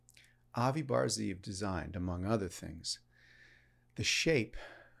Avi Bar-Zeev designed, among other things, the shape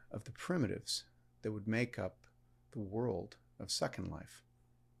of the primitives that would make up the world of Second Life.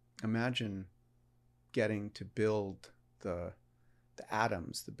 Imagine getting to build the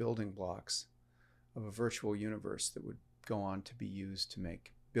atoms, the building blocks of a virtual universe that would go on to be used to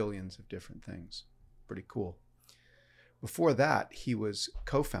make billions of different things. Pretty cool. Before that, he was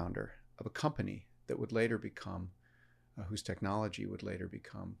co-founder of a company that would later become, whose technology would later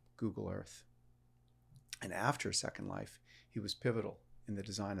become Google Earth. And after Second Life, he was pivotal in the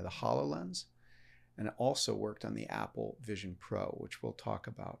design of the HoloLens and also worked on the Apple Vision Pro, which we'll talk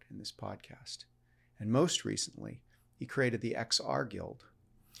about in this podcast. And most recently, he created the XRGuild,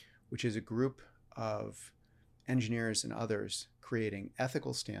 which is a group of engineers and others creating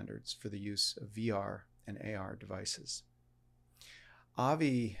ethical standards for the use of VR and AR devices.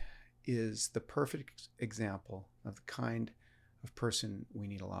 Avi is the perfect example of the kind of person we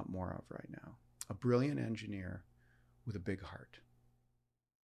need a lot more of right now. A brilliant engineer with a big heart.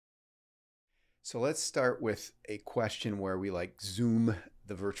 So let's start with a question where we zoom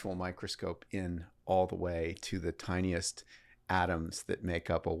the virtual microscope in all the way to the tiniest atoms that make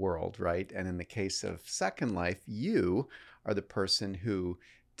up a world, right? And in the case of Second Life, you are the person who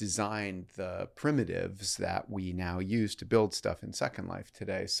designed the primitives that we now use to build stuff in Second Life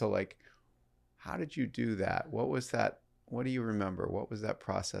today. So how did you do that? What was that? What do you remember? What was that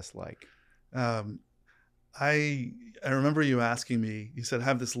process like? I remember you asking me, you said,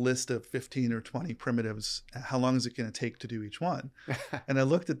 have this list of 15 or 20 primitives. How long is it going to take to do each one? And I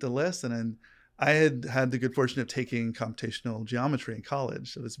looked at the list, and I had the good fortune of taking computational geometry in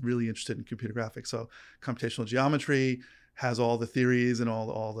college. So I was really interested in computer graphics. So computational geometry has all the theories and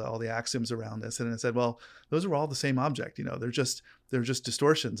all the axioms around this. And I said, well, those are all the same object. They're just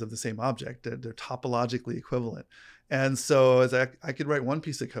distortions of the same object. They're topologically equivalent. And so as I could write one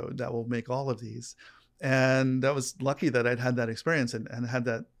piece of code that will make all of these. And that was lucky that I'd had that experience and had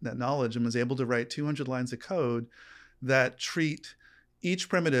that knowledge, and was able to write 200 lines of code that treat each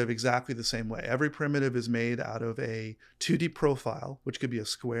primitive exactly the same way. Every primitive is made out of a 2D profile, which could be a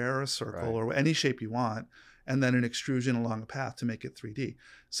square or a circle, right, or any shape you want, and then an extrusion along a path to make it 3D.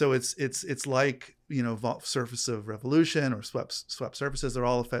 So it's like, surface of revolution or swept surfaces. They're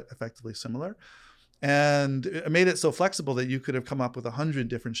all effectively similar. And it made it so flexible that you could have come up with 100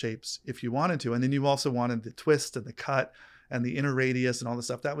 different shapes if you wanted to. And then you also wanted the twist and the cut and the inner radius and all the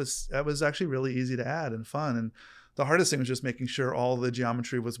stuff. That was actually really easy to add and fun. And the hardest thing was just making sure all the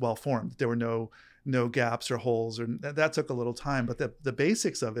geometry was well formed. There were no gaps or holes, or that took a little time. But the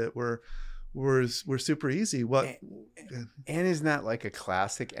basics of it were super easy. And isn't that like a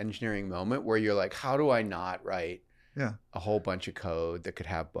classic engineering moment where you're like, how do I not write a whole bunch of code that could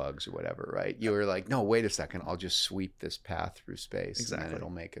have bugs or whatever, right? You were like, no, wait a second, I'll just sweep this path through space, exactly, and then it'll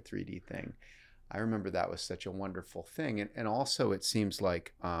make a 3D thing. I remember that was such a wonderful thing. And also it seems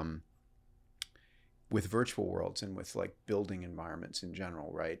like with virtual worlds and with building environments in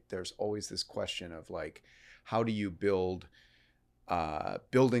general, right, there's always this question of how do you build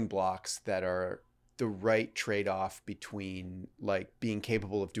building blocks that are the right trade-off between being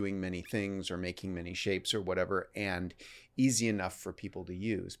capable of doing many things or making many shapes or whatever, and easy enough for people to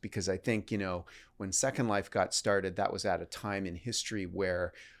use. Because I think, when Second Life got started, that was at a time in history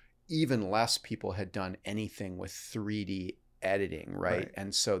where even less people had done anything with 3D editing, right?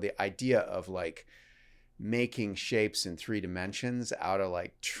 And so the idea of making shapes in 3 dimensions out of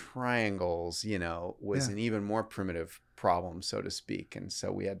triangles, was an even more primitive problem, so to speak. And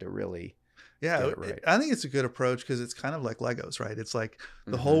so we had to really right. I think it's a good approach because it's kind of like Legos, right? It's like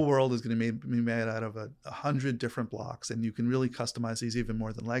the whole world is going to be made out of 100 different blocks, and you can really customize these even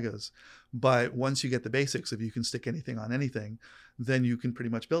more than Legos. But once you get the basics, if you can stick anything on anything, then you can pretty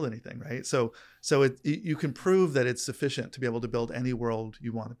much build anything, right? So you can prove that it's sufficient to be able to build any world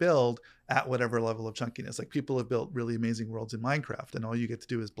you want to build at whatever level of chunkiness. People have built really amazing worlds in Minecraft, and all you get to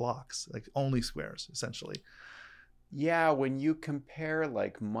do is blocks, only squares, essentially. Yeah, when you compare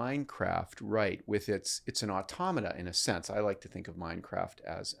Minecraft, right, with it's an automata in a sense. I like to think of Minecraft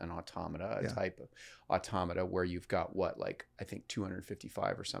as an automata, a type of automata where you've got I think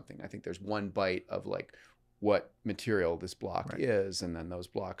 255 or something. I think there's one byte of what material this block is, and then those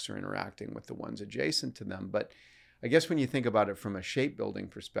blocks are interacting with the ones adjacent to them. But I guess when you think about it from a shape building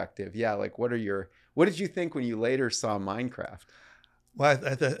perspective, what did you think when you later saw Minecraft? Well,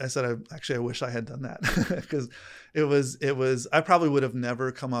 I said, I wish I had done that because it was, I probably would have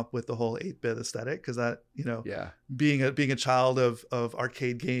never come up with the whole 8-bit aesthetic because that, being a child of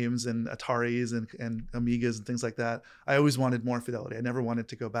arcade games and Ataris and Amigas and things like that, I always wanted more fidelity. I never wanted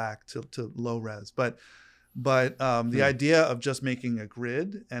to go back to low res, but But the idea of just making a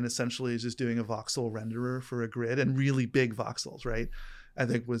grid and essentially just doing a voxel renderer for a grid and really big voxels, right? I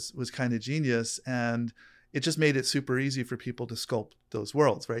think was kind of genius. And it just made it super easy for people to sculpt those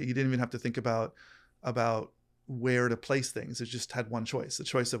worlds, right? You didn't even have to think about where to place things. It just had one choice, the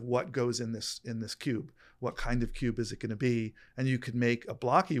choice of what goes in this cube. What kind of cube is it going to be? And you could make a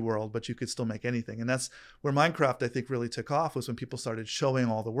blocky world, but you could still make anything. And that's where Minecraft, I think, really took off, was when people started showing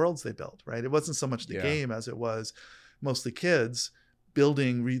all the worlds they built, right? It wasn't so much the game as it was mostly kids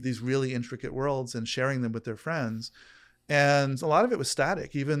building these really intricate worlds and sharing them with their friends. And a lot of it was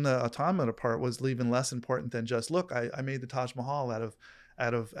static. Even the automata part was even less important than just, look, I made the Taj Mahal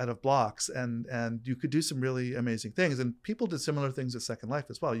out of blocks, and you could do some really amazing things. And people did similar things with Second Life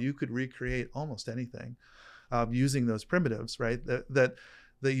as well. You could recreate almost anything using those primitives, right? That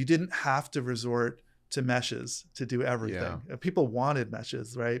you didn't have to resort to meshes to do everything. Yeah. People wanted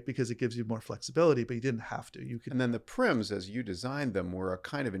meshes, right? Because it gives you more flexibility, but you didn't have to. You could. And then the prims, as you designed them, were a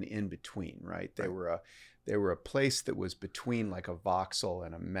kind of an in-between, right? They were a place that was between like a voxel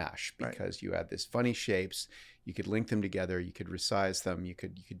and a mesh, because you had this funny shapes. You could link them together. You could resize them. You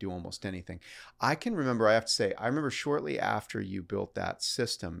could do almost anything. I have to say, I remember shortly after you built that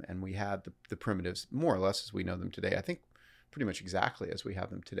system and we had the primitives more or less as we know them today. I think pretty much exactly as we have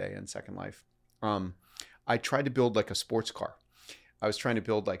them today in Second Life. I tried to build like a sports car. I was trying to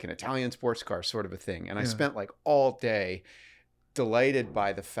build like an Italian sports car sort of a thing. And I spent like all day delighted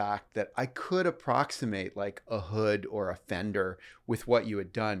by the fact that I could approximate like a hood or a fender with what you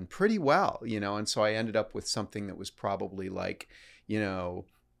had done pretty well, and so I ended up with something that was probably like,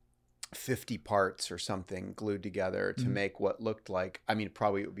 50 parts or something glued together to make what looked like,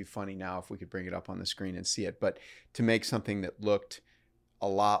 probably it would be funny now if we could bring it up on the screen and see it, but to make something that looked a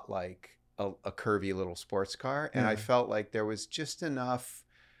lot like a curvy little sports car. And I felt like there was just enough,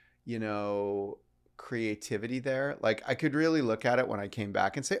 creativity there. Like I could really look at it when I came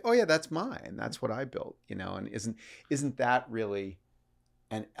back and say, oh yeah, that's mine. That's what I built, and isn't that really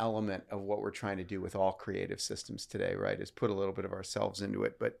an element of what we're trying to do with all creative systems today, right? Is put a little bit of ourselves into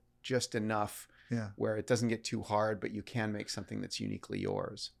it, but just enough where it doesn't get too hard, but you can make something that's uniquely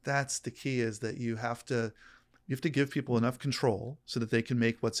yours. That's the key, is that you have to give people enough control so that they can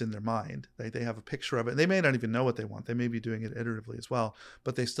make what's in their mind. They have a picture of it. They may not even know what they want. They may be doing it iteratively as well,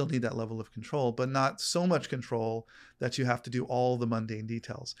 but they still need that level of control, but not so much control that you have to do all the mundane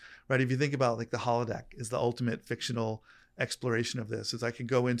details, right? If you think about like the holodeck is the ultimate fictional exploration of this, is I can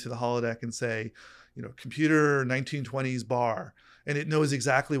go into the holodeck and say, computer 1920s bar, and it knows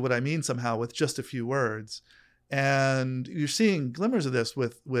exactly what I mean somehow with just a few words. And you're seeing glimmers of this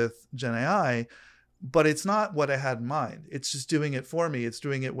with Gen AI, but it's not what I had in mind. It's just doing it for me. It's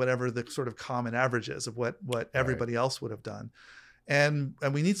doing it whatever the sort of common average is of what everybody else would have done. And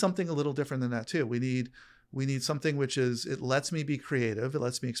we need something a little different than that too. We need something which is, it lets me be creative, it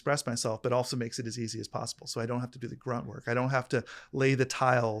lets me express myself, but also makes it as easy as possible. So I don't have to do the grunt work. I don't have to lay the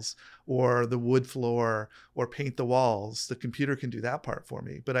tiles or the wood floor or paint the walls. The computer can do that part for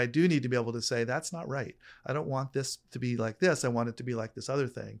me. But I do need to be able to say, that's not right. I don't want this to be like this. I want it to be like this other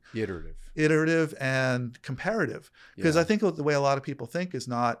thing. Iterative and comparative. Because I think the way a lot of people think is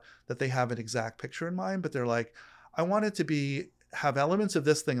not that they have an exact picture in mind, but they're like, I want it to have elements of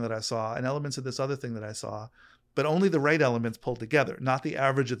this thing that I saw and elements of this other thing that I saw, but only the right elements pulled together, not the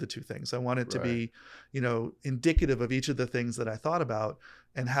average of the two things. I want it to be, indicative of each of the things that I thought about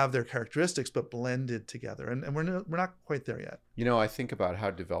and have their characteristics, but blended together. And we're not quite there yet. I think about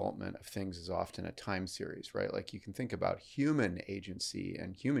how development of things is often a time series, right? Like you can think about human agency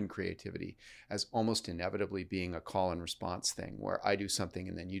and human creativity as almost inevitably being a call and response thing, where I do something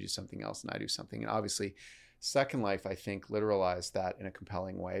and then you do something else and I do something. And obviously Second Life, I think, literalized that in a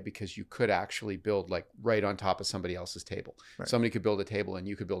compelling way, because you could actually build like right on top of somebody else's table. Right. Somebody could build a table and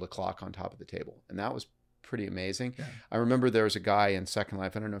you could build a clock on top of the table. And that was pretty amazing. Yeah. I remember there was a guy in Second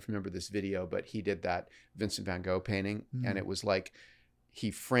Life, I don't know if you remember this video, but he did that Vincent van Gogh painting. And it was like,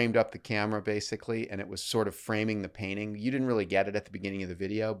 he framed up the camera basically, and it was sort of framing the painting. You didn't really get it at the beginning of the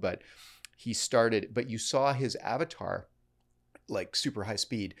video, but you saw his avatar like super high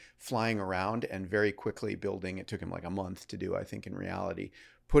speed flying around and very quickly building. It took him like a month to do, I think, in reality,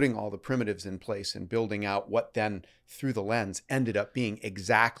 putting all the primitives in place and building out what then through the lens ended up being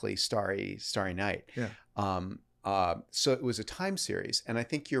exactly Starry Night. Yeah. So it was a time series. And I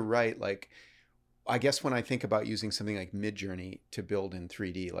think you're right. Like, I guess when I think about using something like Midjourney to build in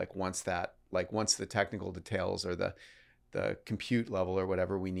 3D, once the technical details or the compute level or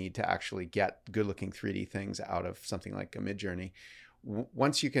whatever we need to actually get good looking 3D things out of something like a Midjourney,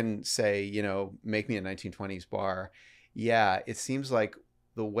 once you can say, make me a 1920s bar, it seems like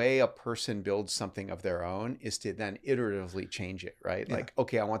the way a person builds something of their own is to then iteratively change it, right? Yeah. Like,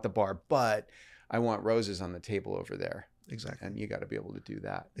 okay, I want the bar, but I want roses on the table over there. Exactly. And you got to be able to do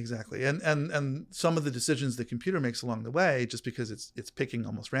that. Exactly. And some of the decisions the computer makes along the way, just because it's picking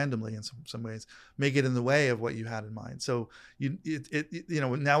almost randomly in some ways, may get in the way of what you had in mind. So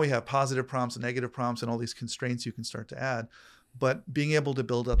now we have positive prompts and negative prompts and all these constraints you can start to add. But being able to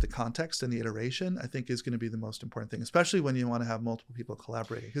build up the context and the iteration, I think, is going to be the most important thing, especially when you want to have multiple people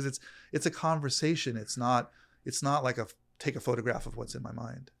collaborating, because it's a conversation. It's not like take a photograph of what's in my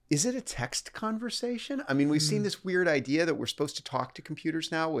mind. Is it a text conversation? I mean, we've seen this weird idea that we're supposed to talk to computers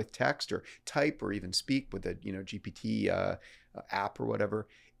now with text or type or even speak with a GPT app or whatever.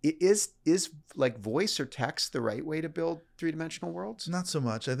 Is like voice or text the right way to build three-dimensional worlds? Not so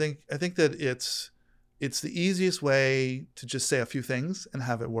much. I think that it's the easiest way to just say a few things and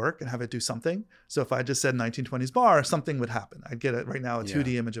have it work and have it do something. So if I just said 1920s bar, something would happen. I'd get right now a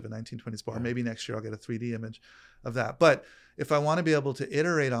 2D image of a 1920s bar. Maybe next year I'll get a 3D image of that. But if I want to be able to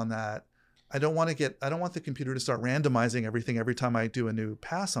iterate on that, I don't want the computer to start randomizing everything every time I do a new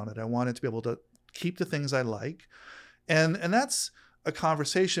pass on it. I want it to be able to keep the things I like. And that's a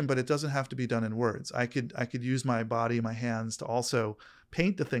conversation, but it doesn't have to be done in words. I could use my body, my hands to also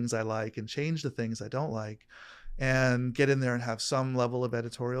paint the things I like and change the things I don't like, and get in there and have some level of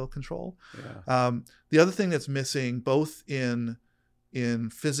editorial control. Yeah. The other thing that's missing both in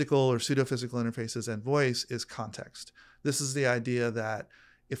physical or pseudo-physical interfaces and voice is context. This is the idea that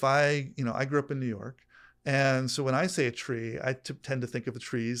if I grew up in New York, and so when I say a tree, I tend to think of the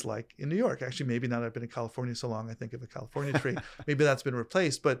trees like in New York. Actually, maybe now that I've been in California so long, I think of a California tree. Maybe that's been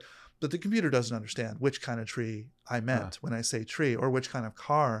replaced, but the computer doesn't understand which kind of tree I meant when I say tree, or which kind of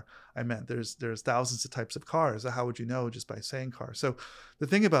car I meant. There's thousands of types of cars. How would you know just by saying car? So the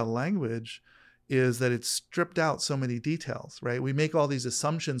thing about language is that it's stripped out so many details, right? We make all these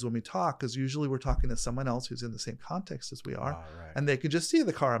assumptions when we talk, because usually we're talking to someone else who's in the same context as we are, and they can just see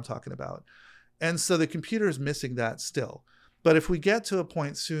the car I'm talking about. And so the computer is missing that still. But if we get to a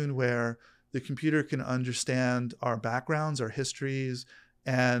point soon where the computer can understand our backgrounds, our histories,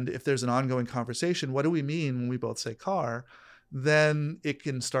 and if there's an ongoing conversation, what do we mean when we both say car, then it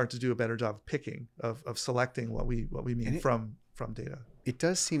can start to do a better job of picking, of selecting what we mean from data. It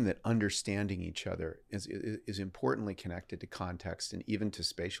does seem that understanding each other is importantly connected to context and even to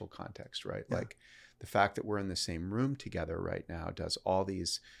spatial context, right? Yeah. Like the fact that we're in the same room together right now does all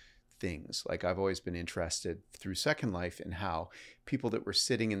these things. Like I've always been interested through Second Life in how people that were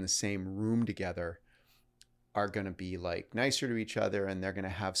sitting in the same room together are going to be like nicer to each other, and they're going to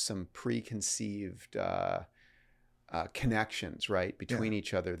have some preconceived connections, right, between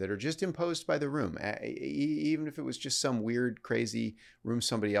each other that are just imposed by the room. Even if it was just some weird, crazy room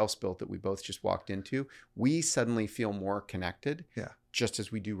somebody else built that we both just walked into, we suddenly feel more connected, just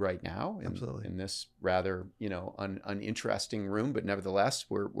as we do right now in this rather, uninteresting room, but nevertheless,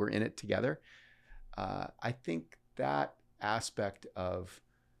 we're in it together. I think that aspect of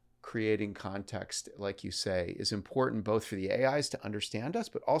creating context, like you say, is important both for the AIs to understand us,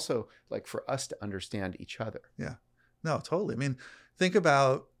 but also like for us to understand each other. Yeah. No, totally. I mean, think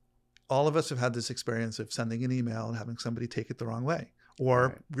about, all of us have had this experience of sending an email and having somebody take it the wrong way,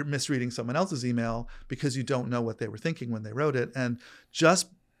 or misreading someone else's email because you don't know what they were thinking when they wrote it. And just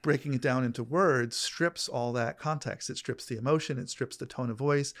breaking it down into words strips all that context. It strips the emotion, it strips the tone of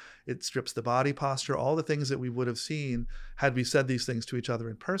voice, it strips the body posture, all the things that we would have seen had we said these things to each other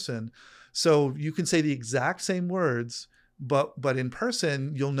in person. So you can say the exact same words, but in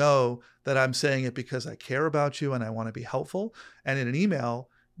person, you'll know that I'm saying it because I care about you and I want to be helpful. And in an email,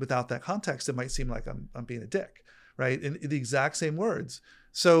 without that context, it might seem like I'm being a dick, right? In the exact same words.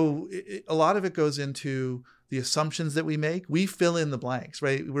 So a lot of it goes into the assumptions that we make. We fill in the blanks,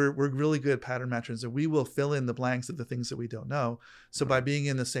 right? We're really good pattern matchers, and we will fill in the blanks of the things that we don't know. So by being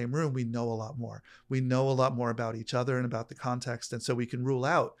in the same room, we know a lot more. We know a lot more about each other and about the context. And so we can rule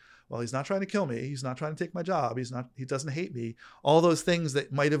out, well, he's not trying to kill me. He's not trying to take my job. He doesn't hate me. All those things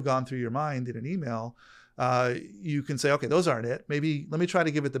that might have gone through your mind in an email, you can say, okay, those aren't it. Maybe let me try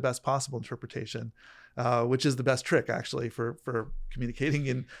to give it the best possible interpretation, which is the best trick actually for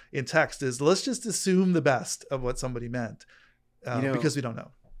communicating in text, is let's just assume the best of what somebody meant, because we don't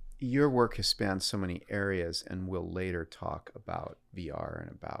know. Your work has spanned so many areas, and we'll later talk about VR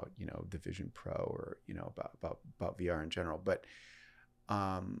and about, the Vision Pro, or, about VR in general. But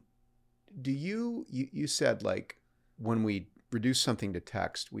do you said, like, when we reduce something to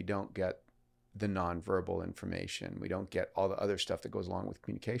text, we don't get the nonverbal information. We don't get all the other stuff that goes along with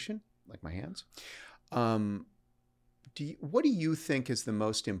communication, like my hands. What do you think is the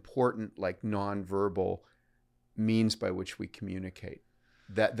most important, like, nonverbal means by which we communicate?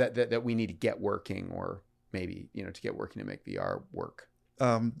 that we need to get working, or maybe, to get working to make VR work?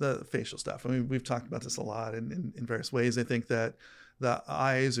 The facial stuff. I mean, we've talked about this a lot in various ways. I think that the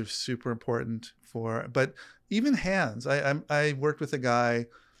eyes are super important but even hands. I worked with a guy,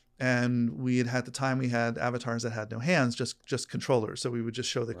 and we had avatars that had no hands, just controllers. So we would just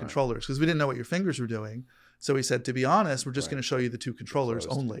show the controllers because we didn't know what your fingers were doing. So he said, to be honest, we're just going to show you the two controllers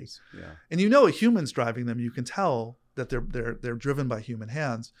only. Yeah. And a human's driving them. You can tell that they're driven by human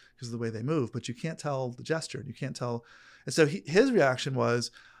hands because of the way they move, but you can't tell the gesture. You can't tell. And so his reaction was,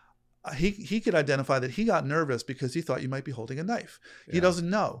 he could identify that he got nervous because he thought you might be holding a knife. Yeah. He doesn't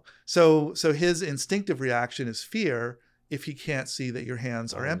know. So his instinctive reaction is fear if he can't see that your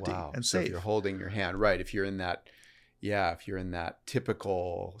hands are empty and safe. So if you're holding your hand, right, if you're in that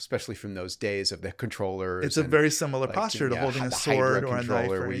typical, especially from those days of the controllers. It's a very similar posture to holding a sword or a knife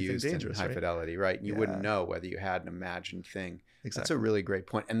or anything dangerous. High fidelity, right? And you wouldn't know whether you had an imagined thing. Exactly. That's a really great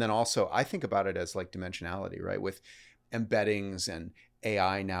point. And then also, I think about it as like dimensionality, right? With embeddings and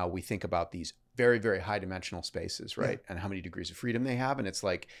AI now, we think about these very, very high dimensional spaces, right? Yeah. And how many degrees of freedom they have. And it's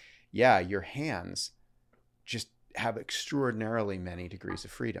like, your hands just have extraordinarily many degrees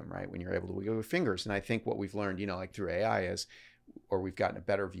of freedom, right? When you're able to wiggle your fingers. And I think what we've learned, like through AI or we've gotten a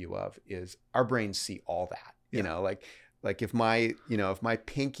better view of, is our brains see all that, like if my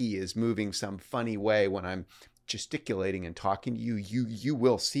pinky is moving some funny way when I'm gesticulating and talking to you, you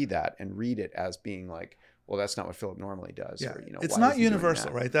will see that and read it as being like, well, that's not what Philip normally does. Yeah. Or, it's not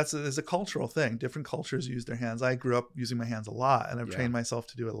universal, right? It's a cultural thing. Different cultures use their hands. I grew up using my hands a lot, and I've trained myself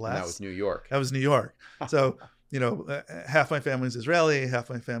to do it less. And that was New York. So, half my family is Israeli, half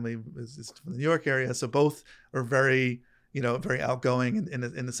my family is from the New York area. So both are very, very outgoing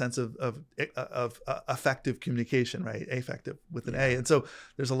in the sense of effective communication, right? Affective with an A. And so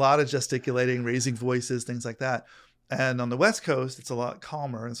there's a lot of gesticulating, raising voices, things like that. And on the West Coast, it's a lot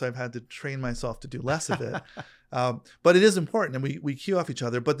calmer. And so I've had to train myself to do less of it. But it is important, and we cue off each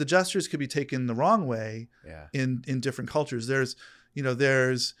other. But the gestures could be taken the wrong way in different cultures. There's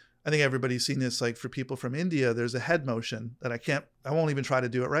I think everybody's seen this, like for people from India, there's a head motion that I won't even try to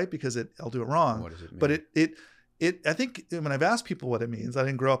do it right because I'll do it wrong. What does it mean? But I think when I've asked people what it means, I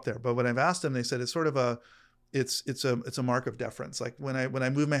didn't grow up there, but when I've asked them, they said it's sort of it's a mark of deference. Like when I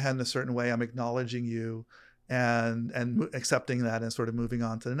move my head in a certain way, I'm acknowledging you and accepting that and sort of moving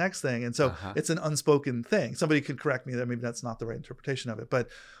on to the next thing. And so it's an unspoken thing. Somebody could correct me that maybe that's not the right interpretation of it, but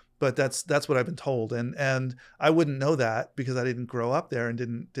that's what I've been told. And I wouldn't know that because I didn't grow up there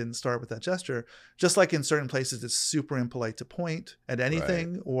and didn't start with that gesture. Just like in certain places, it's super impolite to point at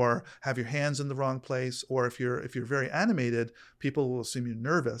anything or have your hands in the wrong place. Or if you're very animated, people will assume you're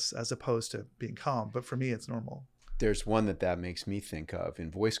nervous as opposed to being calm. But for me, it's normal. There's one that makes me think of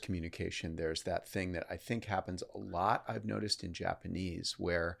in voice communication. There's that thing that I think happens a lot, I've noticed in Japanese,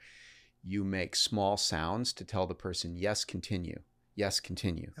 where you make small sounds to tell the person, yes, continue. Yes,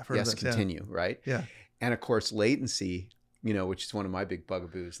 continue. Yes, continue, right? Yeah. And of course, latency, which is one of my big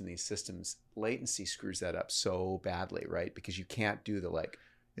bugaboos in these systems, latency screws that up so badly, right? Because you can't do the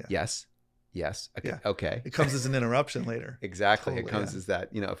yes, okay. It comes as an interruption later. Exactly. Totally, it comes as that,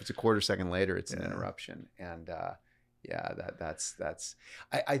 if it's a quarter second later, it's an interruption. And that's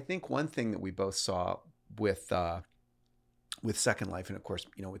I think one thing that we both saw with Second Life, and of course,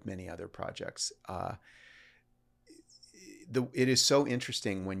 with many other projects, it is so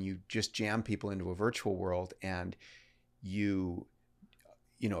interesting when you just jam people into a virtual world and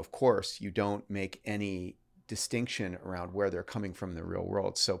of course, you don't make any distinction around where they're coming from in the real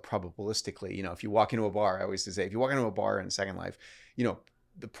world. So probabilistically, if you walk into a bar, I always say, if you walk into a bar in Second Life,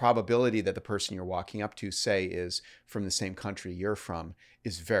 the probability that the person you're walking up to, say, is from the same country you're from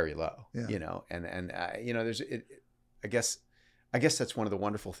is very low, there's I guess that's one of the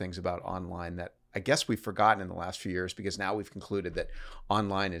wonderful things about online that I guess we've forgotten in the last few years, because now we've concluded that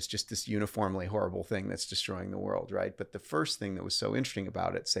online is just this uniformly horrible thing that's destroying the world, right? But the first thing that was so interesting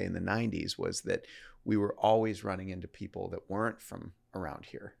about it, say in the 90s, was that we were always running into people that weren't from around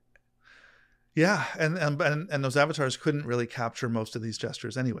here. Yeah, and those avatars couldn't really capture most of these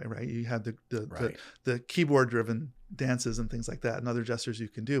gestures anyway, right? You had the keyboard-driven dances and things like that, and other gestures you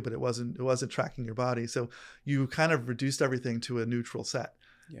can do, but it wasn't tracking your body. So you kind of reduced everything to a neutral set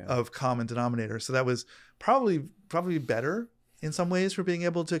of common denominator. So that was probably better in some ways for being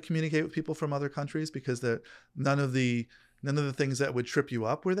able to communicate with people from other countries, because none of the things that would trip you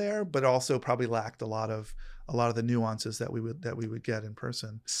up were there, but also probably lacked a lot of the nuances that we would get in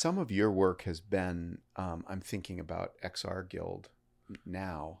person. Some of your work has been, I'm thinking about XRGuild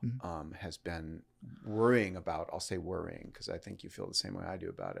now, has been worrying about, I'll say worrying, because I think you feel the same way I do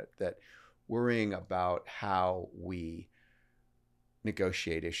about it, that worrying about how we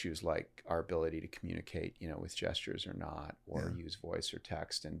negotiate issues like our ability to communicate, with gestures or not, or use voice or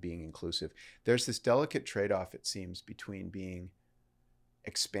text, and being inclusive. There's this delicate trade-off, it seems, between being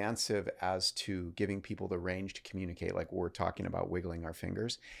expansive as to giving people the range to communicate, like we're talking about wiggling our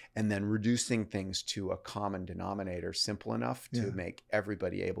fingers, and then reducing things to a common denominator simple enough to make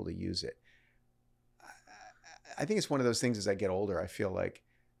everybody able to use it. I think it's one of those things, as I get older, I feel like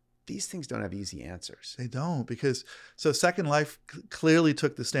these things don't have easy answers. They don't, because Second Life clearly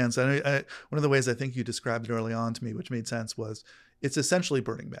took the stance. One of the ways I think you described it early on to me, which made sense, was it's essentially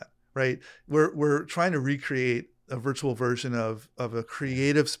Burning Man, right? We're trying to recreate a virtual version of a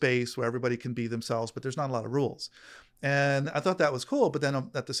creative space where everybody can be themselves, but there's not a lot of rules. And I thought that was cool. But then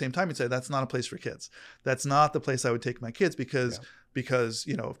at the same time, you'd say, that's not a place for kids. That's not the place I would take my kids because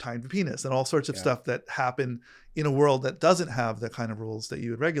of time to penis and all sorts of stuff that happen in a world that doesn't have the kind of rules that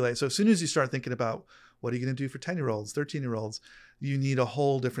you would regulate. So as soon as you start thinking about what are you going to do for 10-year-olds, 13-year-olds, you need a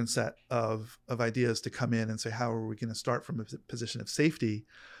whole different set of ideas to come in and say, how are we going to start from a position of safety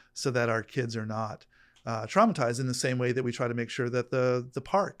so that our kids are not traumatized, in the same way that we try to make sure that the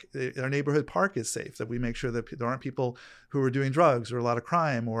park, our neighborhood park, is safe, that we make sure that there aren't people who are doing drugs or a lot of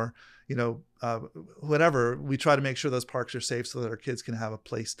crime or whatever. We try to make sure those parks are safe so that our kids can have a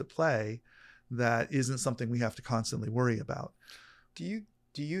place to play that isn't something we have to constantly worry about. Do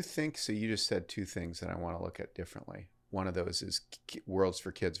you think, so you just said two things that I want to look at differently. One of those is worlds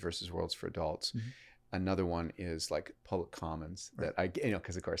for kids versus worlds for adults. Mm-hmm. Another one is like public commons, that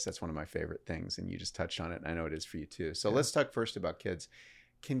because of course that's one of my favorite things, and you just touched on it, and I know it is for you too. So let's talk first about kids.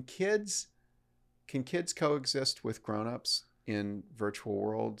 Can kids coexist with grown-ups in virtual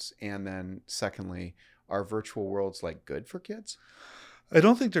worlds? And then secondly, are virtual worlds like good for kids? I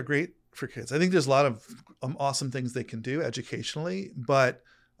don't think they're great for kids. I think there's a lot of awesome things they can do educationally, but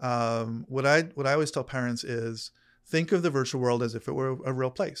what I always tell parents is, think of the virtual world as if it were a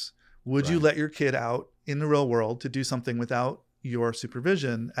real place. Would you let your kid out in the real world to do something without your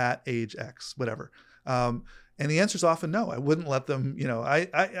supervision at age X, whatever? And the answer is often no. I wouldn't let them.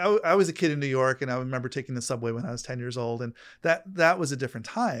 I was a kid in New York, and I remember taking the subway when I was 10 years old, and that was a different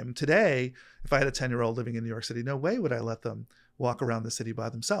time. Today, if I had a 10-year-old living in New York City, no way would I let them walk around the city by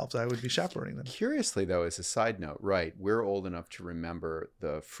themselves. I would be chaperoning them. Curiously, though, as a side note, right, we're old enough to remember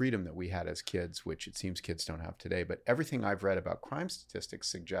the freedom that we had as kids, which it seems kids don't have today. But everything I've read about crime statistics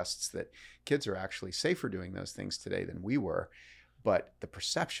suggests that kids are actually safer doing those things today than we were. But the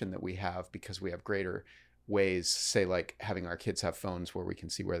perception that we have, because we have greater ways, say like having our kids have phones where we can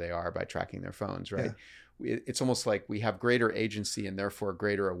see where they are by tracking their phones, right? It's almost like we have greater agency and therefore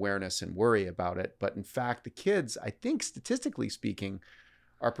greater awareness and worry about it. But in fact, the kids, I think statistically speaking,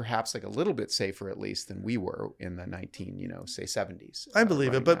 are perhaps like a little bit safer, at least, than we were in the 70s. I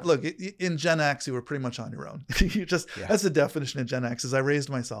believe it. But look, in Gen X, you were pretty much on your own. That's the definition of Gen X, is I raised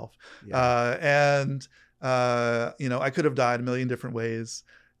myself. I could have died a million different ways,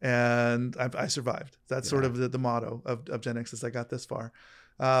 and I survived. That's sort of the motto of Gen X, as I got this far.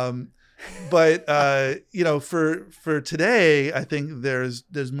 But for today, I think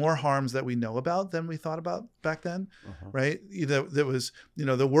there's more harms that we know about than we thought about back then, right? There was,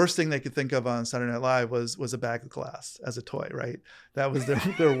 the worst thing they could think of on Saturday Night Live was a bag of glass as a toy, right? That was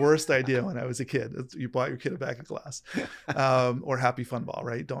their worst idea when I was a kid. You bought your kid a bag of glass, or Happy Fun Ball,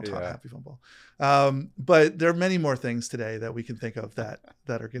 right? Don't talk Happy Fun Ball. But there are many more things today that we can think of that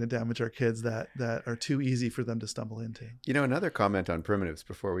are going to damage our kids, that are too easy for them to stumble into. Another comment on primitives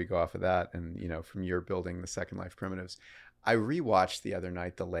before we go off of that, and from your building the Second Life primitives, I rewatched the other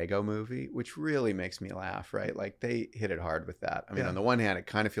night the Lego movie, which really makes me laugh, right? Like they hit it hard with that. I mean, on the one hand, it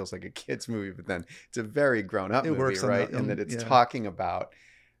kind of feels like a kid's movie, but then it's a very grown-up movie, right? And that it's talking about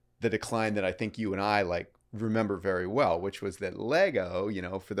the decline that I think you and I remember very well, which was that Lego,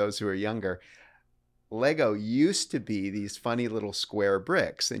 for those who are younger, Lego used to be these funny little square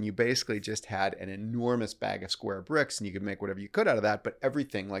bricks, and you basically just had an enormous bag of square bricks, and you could make whatever you could out of that. But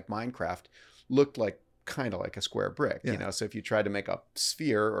everything, like Minecraft, looked kind of like a square brick, So if you tried to make a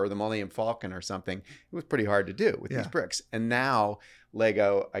sphere or the Millennium Falcon or something, it was pretty hard to do with these bricks. And now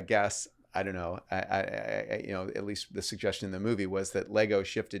Lego, I guess, I don't know, I at least the suggestion in the movie was that Lego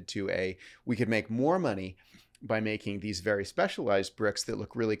shifted to we could make more money by making these very specialized bricks that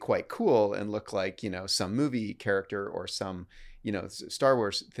look really quite cool and look like, some movie character or some, Star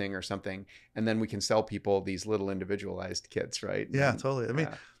Wars thing or something. And then we can sell people these little individualized kits, right? Yeah, totally. I mean,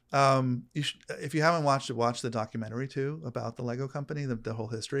 if you haven't watched it, watch the documentary too about the Lego company, the whole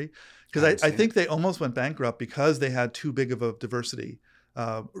history. Because I think they almost went bankrupt because they had too big of a diversity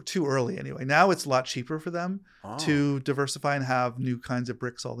too early anyway. Now it's a lot cheaper for them Oh. to diversify and have new kinds of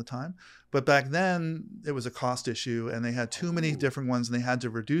bricks all the time. But back then it was a cost issue, and they had too many different ones, and they had to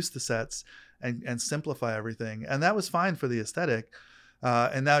reduce the sets and simplify everything. And that was fine for the aesthetic.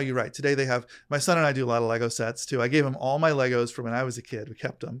 And now you're right. Today they have, my son and I do a lot of Lego sets too. I gave him all my Legos from when I was a kid. We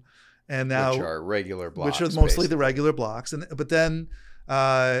kept them. And now, which are regular blocks. Which are mostly basically the regular blocks. But then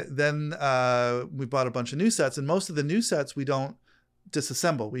we bought a bunch of new sets, and most of the new sets we don't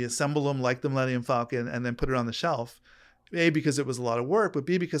disassemble. We assemble them like the Millennium Falcon and then put it on the shelf. A, because it was a lot of work, but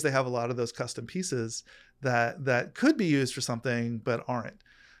B, because they have a lot of those custom pieces that could be used for something but aren't.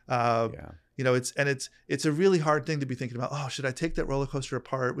 You know, it's a really hard thing to be thinking about. Oh, should I take that roller coaster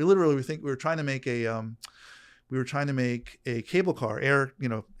apart? We were trying to make a cable car,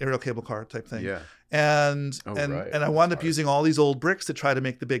 aerial cable car type thing. Yeah. And right. I wound up using all these old bricks to try to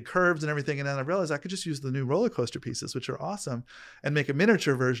make the big curves and everything. And then I realized I could just use the new roller coaster pieces, which are awesome, and make a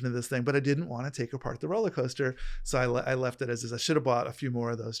miniature version of this thing. But I didn't want to take apart the roller coaster, so I left it as is. I should have bought a few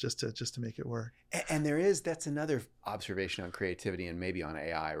more of those just to make it work. And that's another observation on creativity and maybe on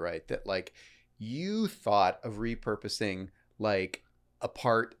AI, right? That like you thought of repurposing like a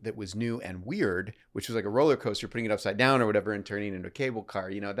part that was new and weird, which was like a roller coaster, putting it upside down or whatever and turning it into a cable car.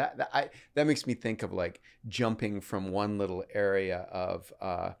 You know, that makes me think of like jumping from one little area of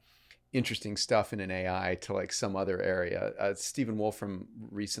interesting stuff in an AI to like some other area. Stephen Wolfram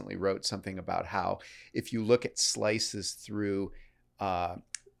recently wrote something about how if you look at slices through a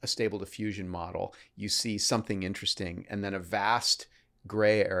stable diffusion model, you see something interesting and then a vast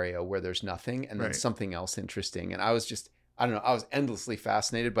gray area where there's nothing and then Right. something else interesting. And I was endlessly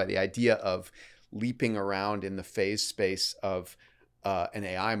fascinated by the idea of leaping around in the phase space of an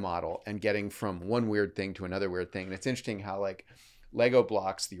AI model and getting from one weird thing to another weird thing. And it's interesting how like Lego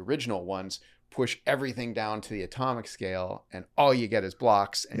blocks, the original ones, push everything down to the atomic scale and all you get is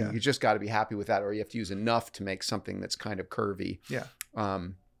blocks, and you just got to be happy with that, or you have to use enough to make something that's kind of curvy. Yeah.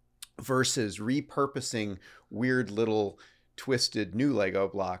 Versus repurposing weird little twisted new Lego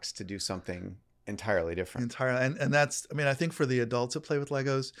blocks to do something entirely different. And that's, I mean, I think for the adults that play with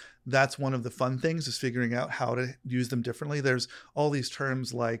Legos, that's one of the fun things, is figuring out how to use them differently. There's all these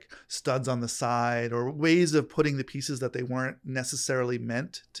terms like studs on the side, or ways of putting the pieces that they weren't necessarily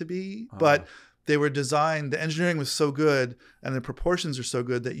meant to be, but they were designed, the engineering was so good and the proportions are so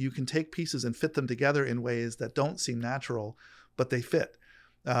good that you can take pieces and fit them together in ways that don't seem natural, but they fit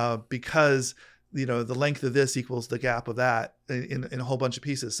because, you know, the length of this equals the gap of that in a whole bunch of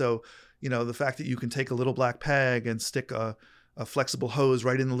pieces. So, you know, the fact that you can take a little black peg and stick a flexible hose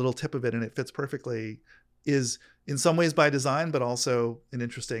right in the little tip of it and it fits perfectly is in some ways by design, but also an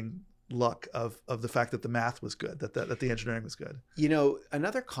interesting luck of the fact that the math was good, that the engineering was good. You know,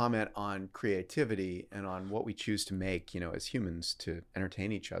 another comment on creativity and on what we choose to make, you know, as humans to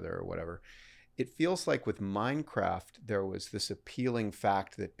entertain each other or whatever. It feels like with Minecraft, there was this appealing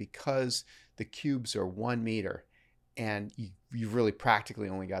fact that because the cubes are 1 meter and you've really practically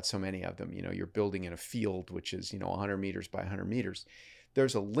only got so many of them, you know, you're building in a field, which is, you know, 100 meters by 100 meters.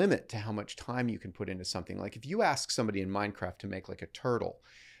 There's a limit to how much time you can put into something. Like if you ask somebody in Minecraft to make like a turtle,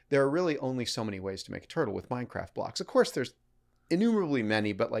 there are really only so many ways to make a turtle with Minecraft blocks. Of course, there's innumerably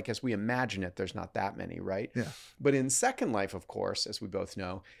many, but like as we imagine it, there's not that many, right? Yeah. But in Second Life, of course, as we both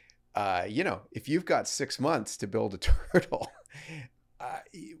know, you know, if you've got 6 months to build a turtle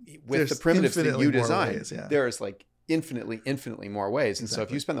with There's the primitives that you design, ways, there's like infinitely more ways. And so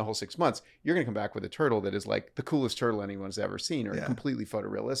if you spend the whole 6 months, you're going to come back with a turtle that is like the coolest turtle anyone's ever seen, or completely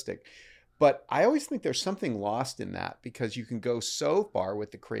photorealistic. But I always think there's something lost in that, because you can go so far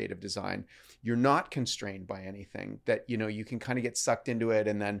with the creative design. You're not constrained by anything, that, you know, you can kind of get sucked into it,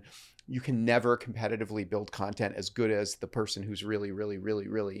 and then you can never competitively build content as good as the person who's really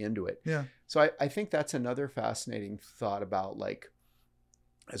into it. Yeah. So I think that's another fascinating thought about, like,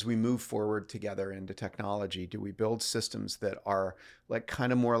 as we move forward together into technology, do we build systems that are like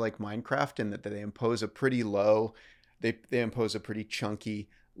kind of more like Minecraft, in that they impose a pretty low, they impose a pretty chunky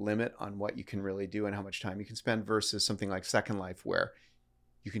limit on what you can really do and how much time you can spend, versus something like Second Life, where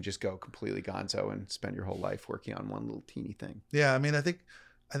you can just go completely gonzo and spend your whole life working on one little teeny thing. Yeah. I mean, I think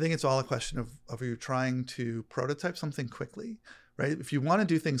it's all a question of you trying to prototype something quickly, right? If you want to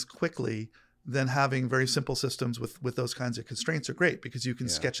do things quickly, then having very simple systems with those kinds of constraints are great, because you can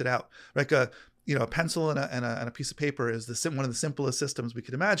sketch it out. Like a pencil and a piece of paper is one of the simplest systems we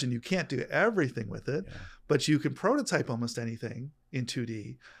could imagine. You can't do everything with it, but you can prototype almost anything in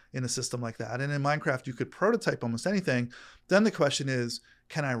 2D in a system like that. And in Minecraft, you could prototype almost anything. Then the question is,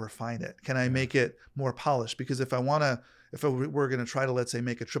 can I refine it? Can I make it more polished? Because if I want to, if I were going to try to, let's say,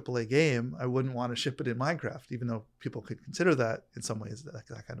 make a AAA game, I wouldn't want to ship it in Minecraft, even though people could consider that in some ways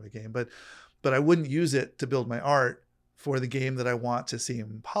that kind of a game. But I wouldn't use it to build my art for the game that I want to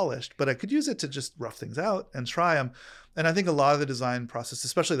seem polished. But I could use it to just rough things out and try them. And I think a lot of the design process,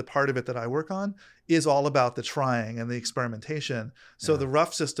 especially the part of it that I work on, is all about the trying and the experimentation. So the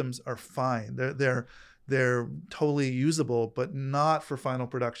rough systems are fine. They're totally usable, but not for final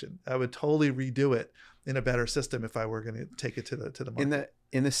production. I would totally redo it in a better system if I were going to take it to the market.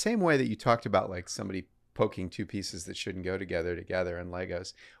 In the same way that you talked about, like somebody poking two pieces that shouldn't go together in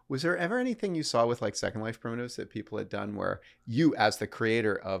Legos, was there ever anything you saw with like Second Life primitives that people had done where you, as the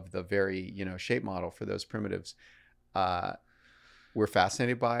creator of the very, shape model for those primitives, were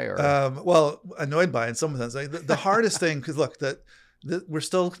fascinated by, or well, annoyed by in some sense? Like the hardest thing, because look, we're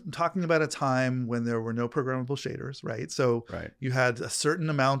still talking about a time when there were no programmable shaders, right? So you had a certain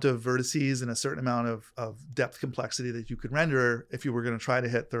amount of vertices and a certain amount of depth complexity that you could render if you were going to try to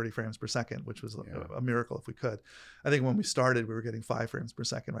hit 30 frames per second, which was a miracle if we could. I think when we started, we were getting 5 frames per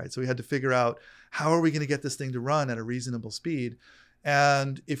second, right? So we had to figure out, how are we going to get this thing to run at a reasonable speed?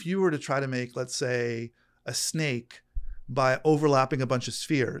 And if you were to try to make, let's say, a snake by overlapping a bunch of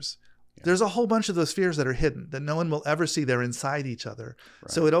spheres, there's a whole bunch of those spheres that are hidden that no one will ever see. They're inside each other. Right.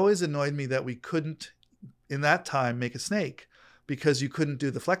 So it always annoyed me that we couldn't, in that time, make a snake, because you couldn't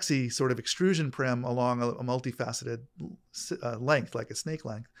do the flexi sort of extrusion prim along a multifaceted length, like a snake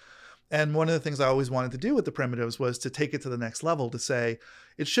length. And one of the things I always wanted to do with the primitives was to take it to the next level, to say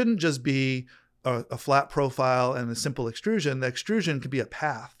it shouldn't just be a flat profile and a simple extrusion. The extrusion could be a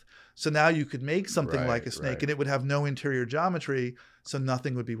path. So now you could make something like a snake, and it would have no interior geometry, so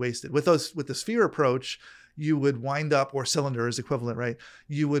nothing would be wasted. With the sphere approach, you would wind up, or cylinder is equivalent, right?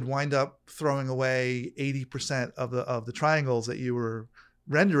 You would wind up throwing away 80% of the triangles that you were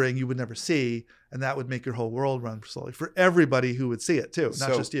rendering you would never see, and that would make your whole world run slowly for everybody who would see it too,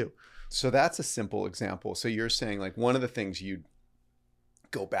 not just you. So that's a simple example. So you're saying, like, one of the things you'd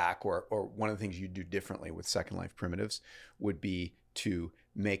go back, or one of the things you'd do differently with Second Life primitives would be to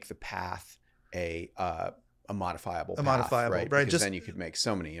make the path a modifiable path, right? Because just, then you could make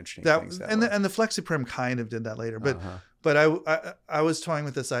so many interesting things that way. And the FlexiPrim kind of did that later, but I was toying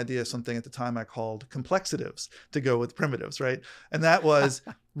with this idea of something at the time I called complexitives to go with primitives, right? And that was,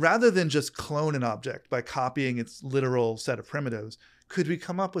 rather than just clone an object by copying its literal set of primitives, could we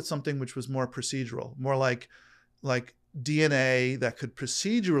come up with something which was more procedural, more like DNA that could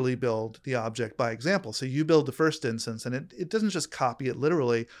procedurally build the object by example. So you build the first instance, and it doesn't just copy it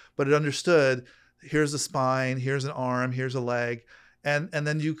literally, but it understood, here's a spine, here's an arm, here's a leg. And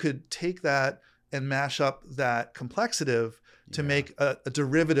then you could take that and mash up that complexitive to make a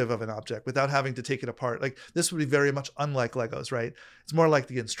derivative of an object without having to take it apart. Like, this would be very much unlike Legos, right? It's more like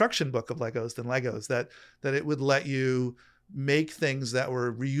the instruction book of Legos than Legos, that it would let you make things that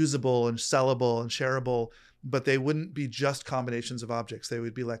were reusable and sellable and shareable, but they wouldn't be just combinations of objects. They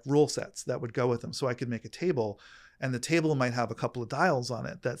would be like rule sets that would go with them. So I could make a table, and the table might have a couple of dials on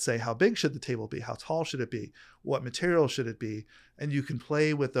it that say, how big should the table be? How tall should it be? What material should it be? And you can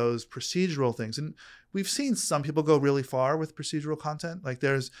play with those procedural things. And we've seen some people go really far with procedural content. Like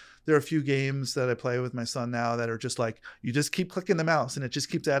there are a few games that I play with my son now that are just like, you just keep clicking the mouse and it just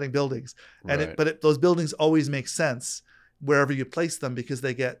keeps adding buildings. And those buildings always make sense wherever you place them, because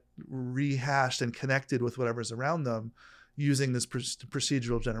they get rehashed and connected with whatever's around them using this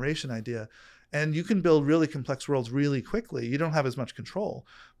procedural generation idea. And you can build really complex worlds really quickly. You don't have as much control,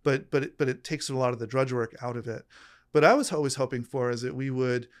 but it takes a lot of the drudge work out of it. But I was always hoping for is that we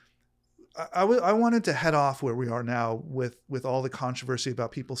would, I wanted to head off where we are now with all the controversy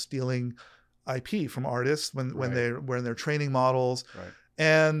about people stealing IP from artists when they're training models. Right.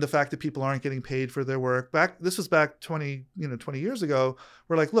 And the fact that people aren't getting paid for their work. This was back 20 years ago.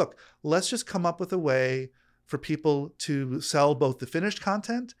 We're like, look, let's just come up with a way for people to sell both the finished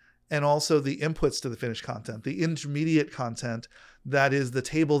content and also the inputs to the finished content, the intermediate content that is the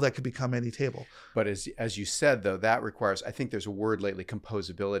table that could become any table. But as you said, though, that requires, I think there's a word lately,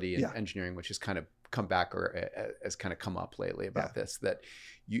 composability in engineering, which has kind of come back, or has kind of come up lately about this, that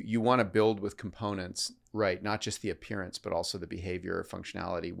you want to build with components, right? Not just the appearance, but also the behavior or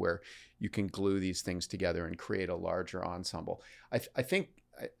functionality, where you can glue these things together and create a larger ensemble. I think,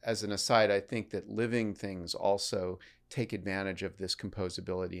 as an aside, I think that living things also take advantage of this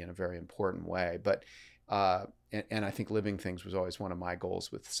composability in a very important way. But and I think living things was always one of my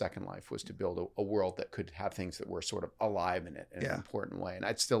goals with Second Life, was to build a world that could have things that were sort of alive in it in an important way. And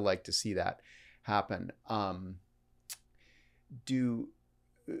I'd still like to see that happen.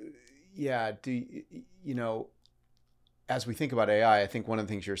 as we think about AI, I think one of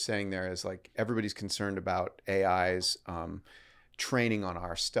the things you're saying there is like everybody's concerned about AI's training on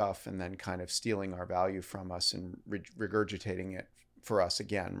our stuff and then kind of stealing our value from us and regurgitating it for us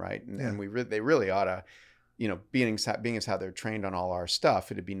again, right? And they really ought to, being as how they're trained on all our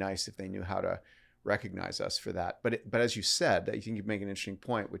stuff, it'd be nice if they knew how to recognize us for that. But as you said, I think you make an interesting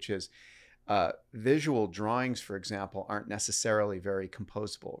point, which is visual drawings, for example, aren't necessarily very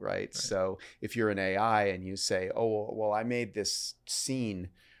composable, right? So if you're an AI and you say, oh, well, I made this scene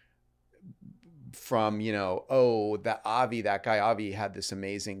from, that guy Avi had this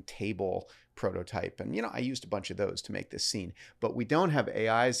amazing table prototype. And, I used a bunch of those to make this scene. But we don't have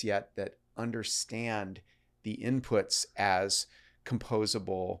AIs yet that understand the inputs as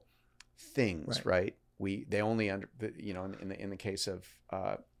composable things, right? They only in the case of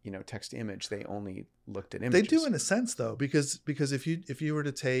text to image, they only looked at images. They do in a sense though, because if you were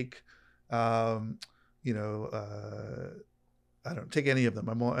to take I don't take any of them.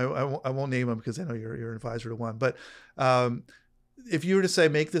 I won't name them because I know you're an advisor to one. But if you were to say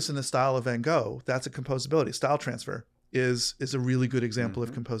make this in the style of Van Gogh, that's a composability. Style transfer is a really good example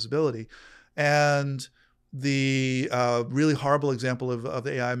of composability. And the really horrible example of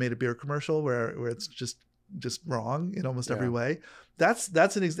the AI made a beer commercial where it's just wrong in almost every way. That's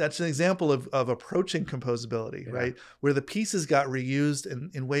an example of approaching composability, right? Where the pieces got reused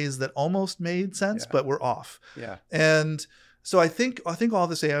in ways that almost made sense, but were off. And so I think all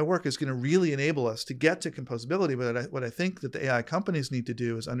this AI work is going to really enable us to get to composability. But what I think that the AI companies need to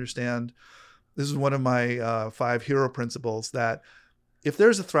do is understand, this is one of my 5 hero principles, that if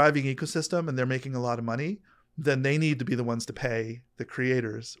there's a thriving ecosystem and they're making a lot of money, then they need to be the ones to pay the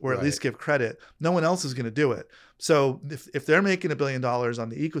creators, or at least give credit. No one else is going to do it. So if they're making $1 billion on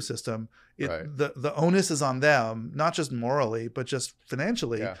the ecosystem, the onus is on them, not just morally, but just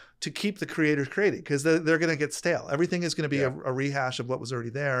financially, to keep the creators creating, because they're going to get stale. Everything is going to be a rehash of what was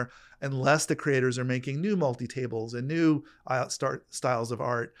already there, unless the creators are making new multi-tables and new styles of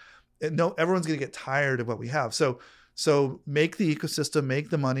art. And everyone's going to get tired of what we have. So make the ecosystem, make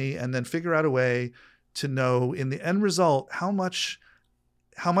the money, and then figure out a way to know in the end result how much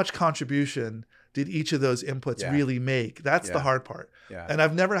contribution did each of those inputs really make. That's the hard part. And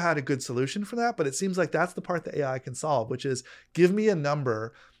I've never had a good solution for that, but it seems like that's the part that AI can solve, which is give me a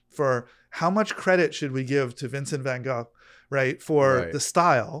number for how much credit should we give to Vincent van Gogh, right? For the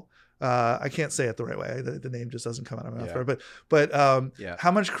style. I can't say it the right way. The name just doesn't come out of my mouth. But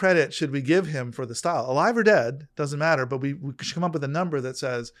how much credit should we give him for the style? Alive or dead, doesn't matter. But we should come up with a number that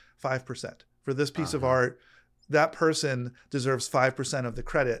says 5%. For this piece of art, that person deserves 5% of the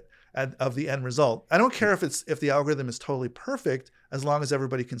credit of the end result. I don't care if the algorithm is totally perfect, as long as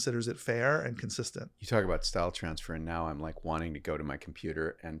everybody considers it fair and consistent. You talk about style transfer, and now I'm like wanting to go to my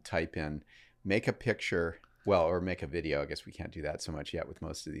computer and type in, make a picture, or make a video. I guess we can't do that so much yet with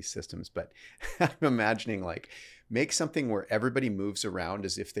most of these systems, but I'm imagining like make something where everybody moves around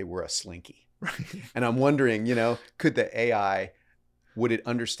as if they were a slinky. And I'm wondering, could the AI, would it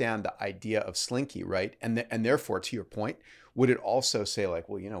understand the idea of slinky, right? And therefore, to your point, would it also say like,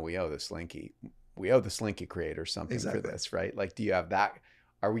 well, we owe the slinky creator something for this, right? Like, do you have that?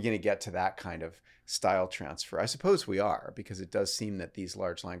 Are we going to get to that kind of style transfer? I suppose we are, because it does seem that these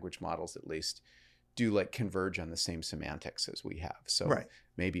large language models at least do like converge on the same semantics as we have. So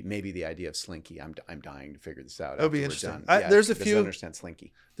maybe the idea of slinky, I'm dying to figure this out. That would be interesting. There's a few understand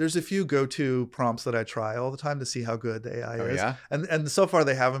slinky. There's a few go-to prompts that I try all the time to see how good the AI is. And so far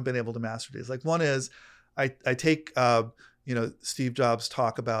they haven't been able to master these. Like one is I take Steve Jobs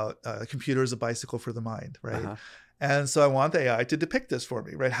talk about a computer as a bicycle for the mind, right? And so I want the AI to depict this for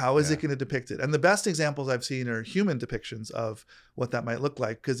me, right? How is it going to depict it? And the best examples I've seen are human depictions of what that might look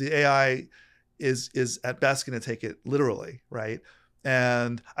like, because the AI is at best going to take it literally, right?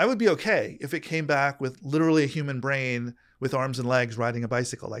 And I would be okay if it came back with literally a human brain with arms and legs riding a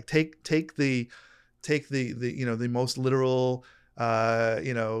bicycle. Like take the most literal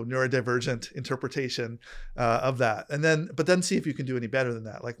neurodivergent interpretation of that, but then see if you can do any better than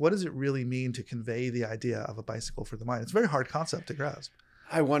that. Like, what does it really mean to convey the idea of a bicycle for the mind? It's a very hard concept to grasp.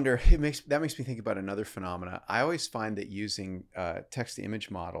 I wonder, that makes me think about another phenomena. I always find that using text-to-image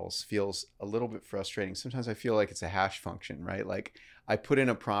models feels a little bit frustrating. Sometimes I feel like it's a hash function, right? Like I put in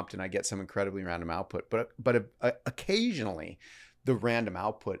a prompt and I get some incredibly random output, but occasionally the random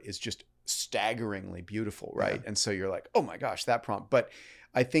output is just staggeringly beautiful, right? And so you're like, oh my gosh, that prompt. But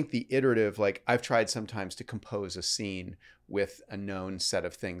I think the iterative, like I've tried sometimes to compose a scene with a known set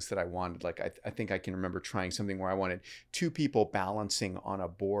of things that I wanted. Like I think I can remember trying something where I wanted two people balancing on a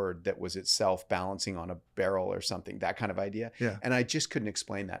board that was itself balancing on a barrel or something, that kind of idea. Yeah. And I just couldn't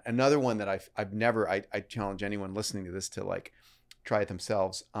explain that. Another one that I challenge anyone listening to this to like try it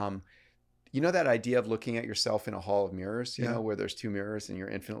themselves. You know that idea of looking at yourself in a hall of mirrors, you know, where there's two mirrors and you're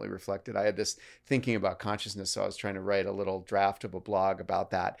infinitely reflected? I had this thinking about consciousness, so I was trying to write a little draft of a blog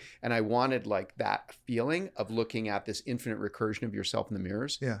about that. And I wanted like that feeling of looking at this infinite recursion of yourself in the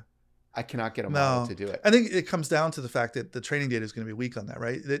mirrors. Yeah. I cannot get a model to do it. I think it comes down to the fact that the training data is going to be weak on that,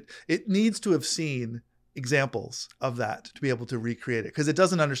 right? That it needs to have seen examples of that to be able to recreate it, because it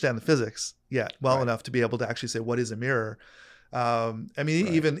doesn't understand the physics yet well enough to be able to actually say, what is a mirror? I mean,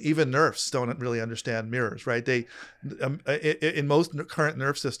 even nerfs don't really understand mirrors, right? They, in most current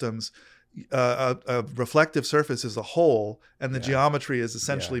nerf systems, a reflective surface is a hole, and the geometry is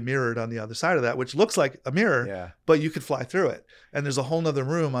essentially mirrored on the other side of that, which looks like a mirror, but you could fly through it, and there's a whole nother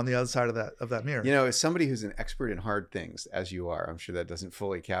room on the other side of that mirror. You know, as somebody who's an expert in hard things, as you are, I'm sure that doesn't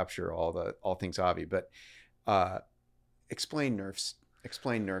fully capture all things Avi, but explain nerfs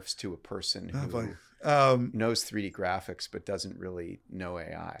to a person who knows 3D graphics but doesn't really know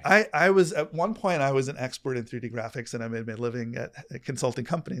AI. I was at one point I was an expert in 3D graphics, and I made my living at consulting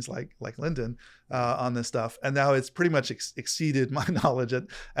companies like Linden on this stuff, and now it's pretty much exceeded my knowledge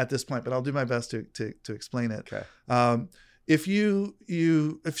at this point. But I'll do my best to explain it. Okay. If you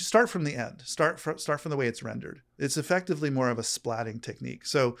start from the end, start from the way it's rendered, it's effectively more of a splatting technique.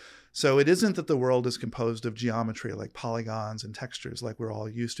 So it isn't that the world is composed of geometry like polygons and textures like we're all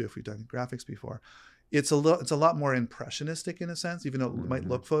used to if we've done graphics before. It's a lot more impressionistic in a sense, even though it might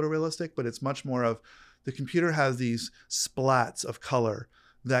look photorealistic, but it's much more of the computer has these splats of color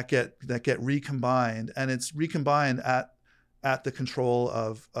that get recombined, and it's recombined at the control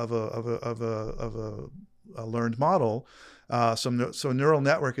of a learned model. So a neural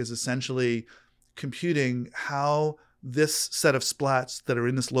network is essentially computing how this set of splats that are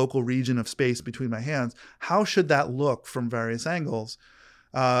in this local region of space between my hands, how should that look from various angles?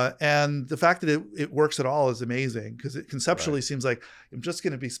 And the fact that it works at all is amazing, because it conceptually seems like I'm just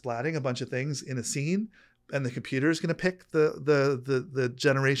going to be splatting a bunch of things in a scene, and the computer is going to pick the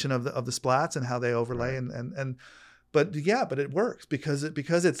generation of the splats and how they overlay but it works because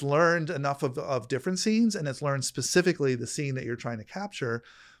it's learned enough of different scenes, and it's learned specifically the scene that you're trying to capture.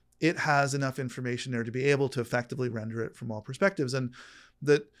 It has enough information there to be able to effectively render it from all perspectives. And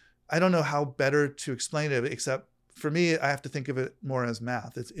that, I don't know how better to explain it, except for me, I have to think of it more as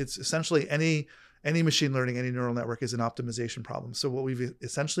math. It's essentially any machine learning, any neural network is an optimization problem. So what we've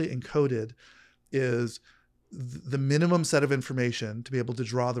essentially encoded is the minimum set of information to be able to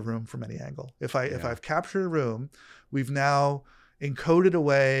draw the room from any angle. If I've captured a room, we've now encoded a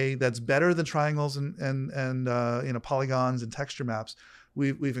way that's better than triangles and polygons and texture maps.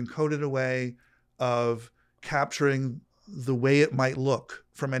 We've encoded a way of capturing the way it might look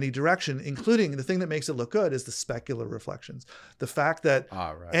from any direction, including the thing that makes it look good is the specular reflections. The fact that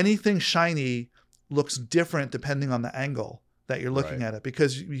anything shiny looks different depending on the angle that you're looking at it,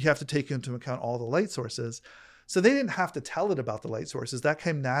 because you have to take into account all the light sources. So they didn't have to tell it about the light sources. That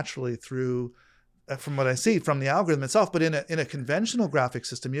came naturally through, from what I see, from the algorithm itself. But in a conventional graphic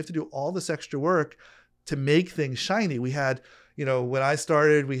system, you have to do all this extra work to make things shiny. We had, when I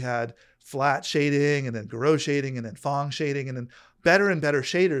started, we had flat shading, and then Garot shading, and then Phong shading, and then better and better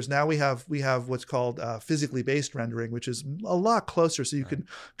shaders. Now we have what's called physically based rendering, which is a lot closer. So you can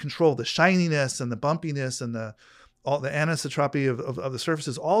control the shininess and the bumpiness and all the anisotropy of the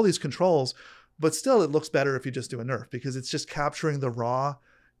surfaces, all these controls, but still it looks better if you just do a nerf, because it's just capturing the raw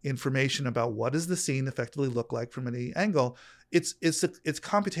information about what does the scene effectively look like from any angle. It's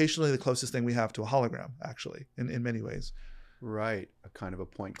computationally the closest thing we have to a hologram, actually, in many ways. Right, a kind of a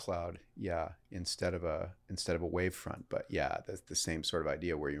point cloud, instead of a wavefront, but that's the same sort of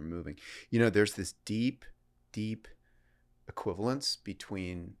idea where you're moving. There's this deep equivalence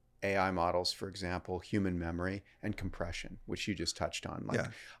between AI models, for example, human memory, and compression, which you just touched on.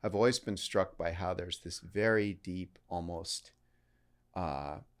 I've always been struck by how there's this very deep, almost,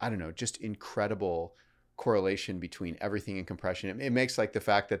 just incredible correlation between everything and compression. It makes like the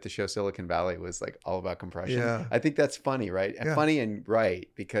fact that the show Silicon Valley was like all about compression. Yeah. I think that's funny, right? Yeah. Funny and right,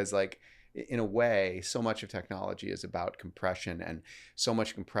 because like in a way, so much of technology is about compression, and so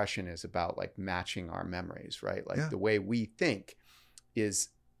much compression is about like matching our memories, right? Like the way we think is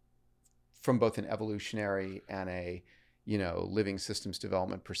from both an evolutionary and a living systems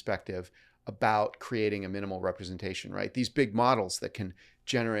development perspective, about creating a minimal representation, right? These big models that can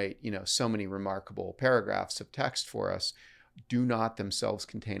generate, so many remarkable paragraphs of text for us do not themselves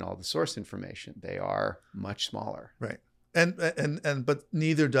contain all the source information. They are much smaller. Right. But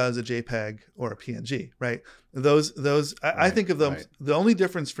neither does a JPEG or a PNG, right? I think of them. Right. The only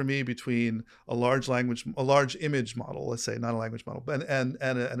difference for me between a large image model, let's say, not a language model, and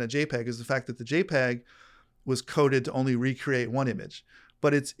a JPEG is the fact that the JPEG was coded to only recreate one image,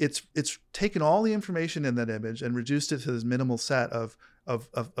 but it's taken all the information in that image and reduced it to this minimal set of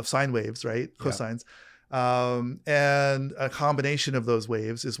sine waves, right? Cosines. Yeah. And a combination of those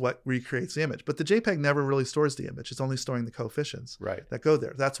waves is what recreates the image. But the JPEG never really stores the image. It's only storing the coefficients that go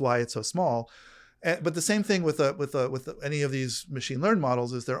there. That's why it's so small. But the same thing with any of these machine learned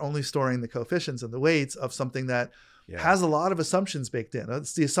models is they're only storing the coefficients and the weights of something that has a lot of assumptions baked in.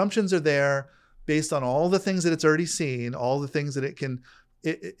 The assumptions are there based on all the things that it's already seen, all the things that it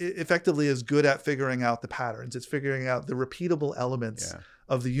effectively is good at figuring out the patterns. It's figuring out the repeatable elements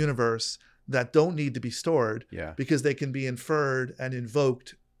of the universe that don't need to be stored because they can be inferred and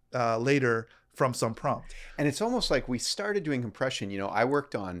invoked later from some prompt. And it's almost like we started doing compression. I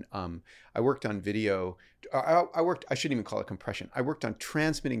worked on video. I shouldn't even call it compression. I worked on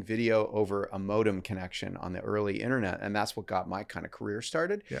transmitting video over a modem connection on the early internet, and that's what got my kind of career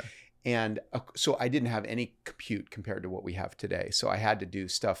started. Yeah. And so I didn't have any compute compared to what we have today. So I had to do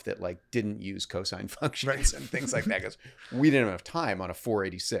stuff that didn't use cosine functions and things like that, because we didn't have enough time on a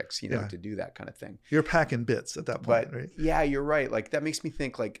 486, to do that kind of thing. You're packing bits at that point, right? Yeah, you're right. That makes me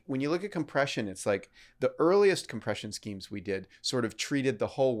think, when you look at compression, it's like the earliest compression schemes we did sort of treated the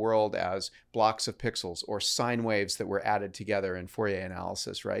whole world as blocks of pixels or sine waves that were added together in Fourier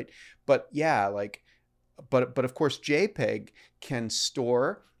analysis, right? But but of course, JPEG can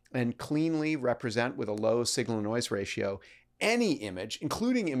store and cleanly represent with a low signal to noise ratio any image,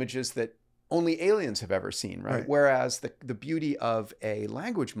 including images that only aliens have ever seen, right? Whereas the beauty of a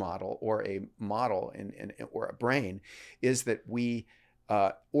language model or a model or a brain is that we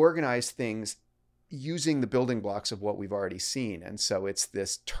organize things using the building blocks of what we've already seen. And so it's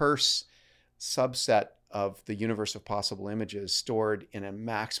this terse subset of the universe of possible images stored in a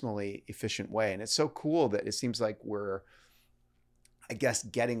maximally efficient way. And it's so cool that it seems like we're, I guess,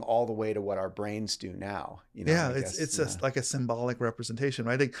 getting all the way to what our brains do now. It's like a symbolic representation,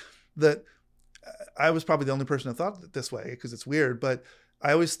 right? I was probably the only person who thought it this way, because it's weird, but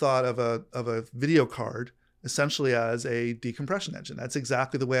I always thought of a video card essentially as a decompression engine. That's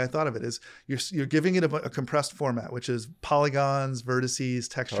exactly the way I thought of it. Is you're giving it a compressed format, which is polygons, vertices,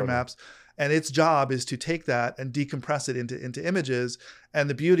 texture maps. And its job is to take that and decompress it into images. And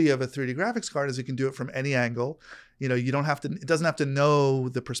the beauty of a 3D graphics card is it can do it from any angle. You don't have to, it doesn't have to know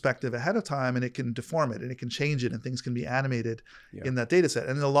the perspective ahead of time, and it can deform it and it can change it, and things can be animated in that data set.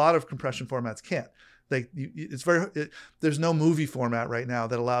 And a lot of compression formats can't. There's no movie format right now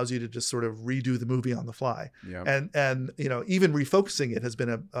that allows you to just sort of redo the movie on the fly. Yeah. And even refocusing it has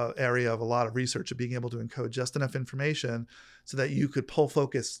been a area of a lot of research, of being able to encode just enough information so that you could pull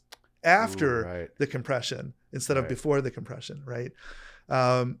focus after the compression instead of before the compression, right?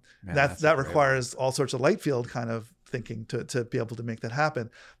 That requires all sorts of light field kind of thinking to be able to make that happen.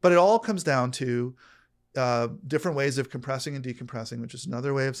 But it all comes down to different ways of compressing and decompressing, which is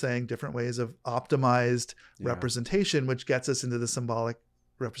another way of saying different ways of optimized representation, which gets us into the symbolic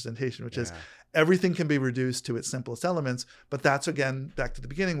representation, which is everything can be reduced to its simplest elements. But that's, again, back to the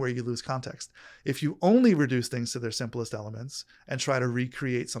beginning, where you lose context. If you only reduce things to their simplest elements and try to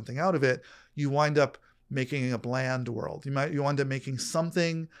recreate something out of it, you wind up making a bland world. You wind up making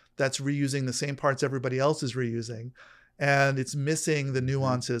something that's reusing the same parts everybody else is reusing, and it's missing the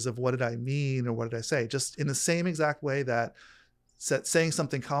nuances of what did I mean or what did I say, just in the same exact way that saying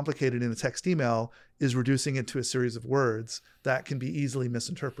something complicated in a text email is reducing it to a series of words that can be easily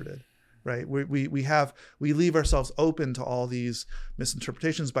misinterpreted, right? We leave ourselves open to all these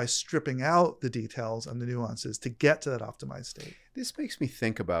misinterpretations by stripping out the details and the nuances to get to that optimized state. This makes me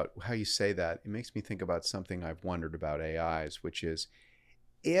think about how you say that. It makes me think about something I've wondered about AIs, which is,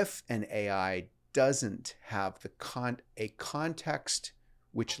 if an AI doesn't have a context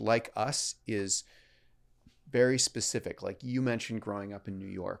which, like us, is very specific. Like you mentioned growing up in New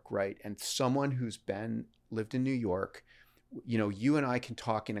York, right? And someone who's lived in New York, you and I can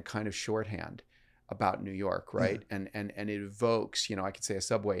talk in a kind of shorthand about New York, right? And it evokes, I could say a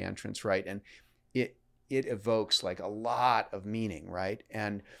subway entrance, right? And it evokes like a lot of meaning, right?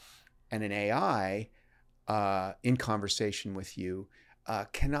 And an AI in conversation with you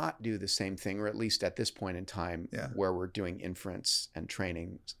cannot do the same thing, or at least at this point in time, Yeah. where we're doing inference and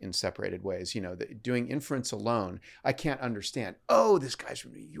training in separated ways. Doing inference alone, I can't understand. Oh, this guy's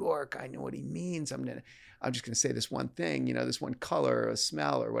from New York. I know what he means. I'm just gonna say this one thing. This one color, or a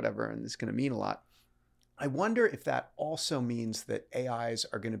smell, or whatever, and it's gonna mean a lot. I wonder if that also means that AIs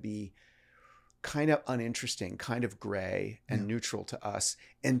are going to be kind of uninteresting, kind of gray and neutral to us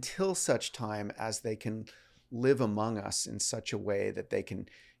until such time as they can live among us in such a way that they can,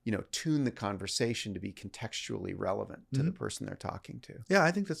 tune the conversation to be contextually relevant to the person they're talking to. Yeah, I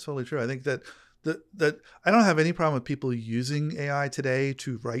think that's totally true. I think that I don't have any problem with people using AI today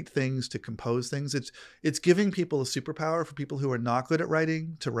to write things, to compose things. It's giving people a superpower for people who are not good at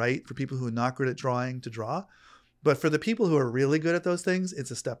writing to write, for people who are not good at drawing to draw. But for the people who are really good at those things, it's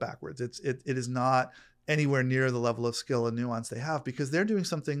a step backwards. It is not anywhere near the level of skill and nuance they have, because they're doing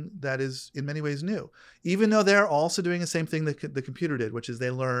something that is in many ways new, even though they're also doing the same thing that the computer did, which is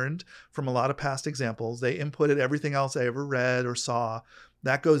they learned from a lot of past examples. They inputted everything else they ever read or saw.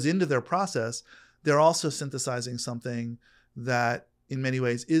 That goes into their process. They're also synthesizing something that in many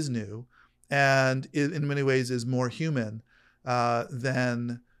ways is new and in many ways is more human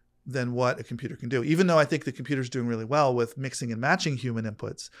than what a computer can do. Even though I think the computer's doing really well with mixing and matching human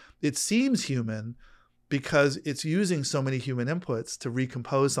inputs, it seems human because it's using so many human inputs to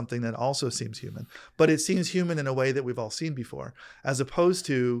recompose something that also seems human. But it seems human in a way that we've all seen before, as opposed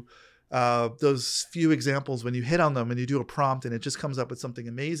to those few examples when you hit on them and you do a prompt and it just comes up with something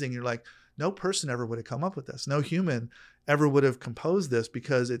amazing. You're like, no person ever would have come up with this. No human ever would have composed this,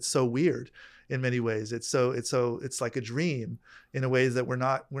 because it's so weird in many ways. It's like a dream in a way that we're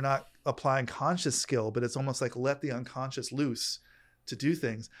not applying conscious skill, but it's almost like let the unconscious loose to do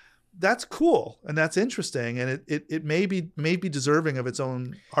things. That's cool and that's interesting, and it may be deserving of its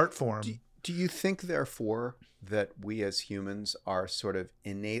own art form. Do you think, therefore, that we as humans are sort of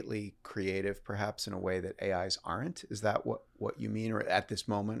innately creative, perhaps in a way that AIs aren't? Is that what you mean, or at this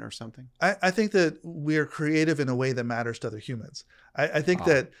moment or something? I think that we're creative in a way that matters to other humans. I think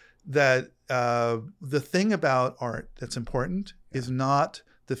that the thing about art that's important is not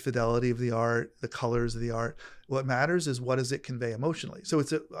the fidelity of the art, the colors of the art. What matters is what does it convey emotionally. So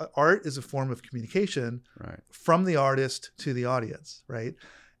art is a form of communication from the artist to the audience, right?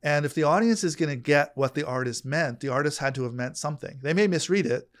 And if the audience is going to get what the artist meant, the artist had to have meant something. They may misread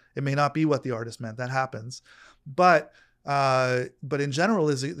it. It may not be what the artist meant. That happens. But in general,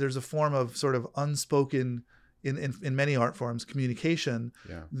 there's a form of sort of unspoken, in many art forms, communication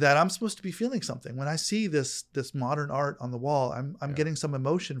that I'm supposed to be feeling something. When I see this modern art on the wall, I'm getting some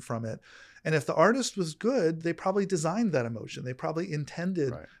emotion from it. And if the artist was good, they probably designed that emotion. They probably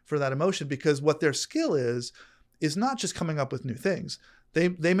intended for that emotion, because what their skill is not just coming up with new things.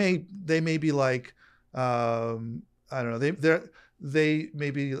 They may be like, I don't know, they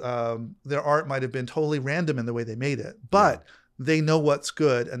maybe their art might have been totally random in the way they made it, but they know what's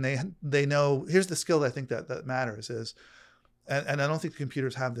good, and they know. Here's the skill that I think that matters is, and I don't think the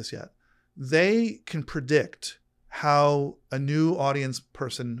computers have this yet. They can predict how a new audience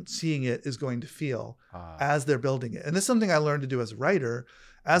person seeing it is going to feel as they're building it, and this is something I learned to do as a writer.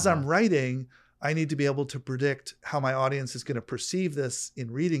 As I'm writing, I need to be able to predict how my audience is going to perceive this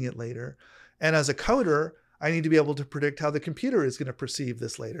in reading it later. And as a coder, I need to be able to predict how the computer is going to perceive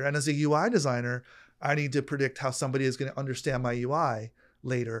this later. And as a UI designer, I need to predict how somebody is going to understand my UI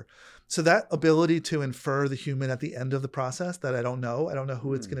later. So that ability to infer the human at the end of the process that I don't know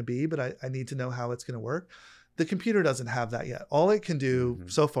who it's going to be, but I need to know how it's going to work. The computer doesn't have that yet. All it can do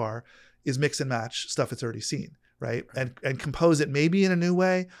so far is mix and match stuff it's already seen, right? And compose it maybe in a new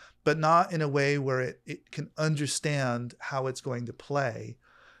way, but not in a way where it can understand how it's going to play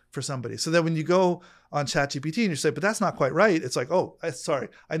for somebody. So that when you go on ChatGPT and you say, but that's not quite right, it's like, oh, sorry,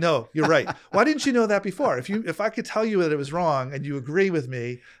 I know, you're right. Why didn't you know that before? If I could tell you that it was wrong and you agree with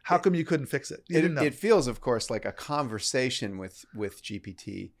me, how come you couldn't fix it? You didn't know. It feels, of course, like a conversation with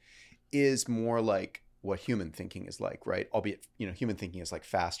GPT is more like what human thinking is like, right? Albeit, human thinking is like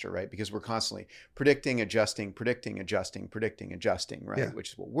faster, right? Because we're constantly predicting, adjusting, right? Yeah.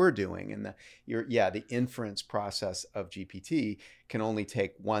 Which is what we're doing. And the inference process of GPT can only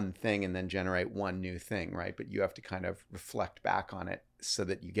take one thing and then generate one new thing, right? But you have to kind of reflect back on it so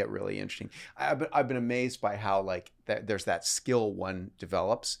that you get really interesting. I've been amazed by how there's that skill one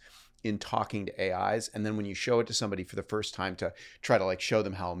develops in talking to AIs. And then when you show it to somebody for the first time to try to show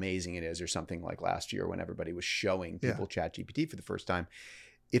them how amazing it is, or something like last year when everybody was showing people ChatGPT for the first time,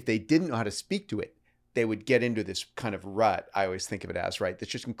 if they didn't know how to speak to it, they would get into this kind of rut. I always think of it as, right,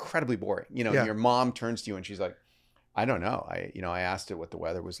 that's just incredibly boring. Your mom turns to you and she's like, I don't know. I asked it what the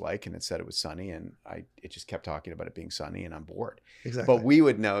weather was like, and it said it was sunny, and it just kept talking about it being sunny, and I'm bored. Exactly. But we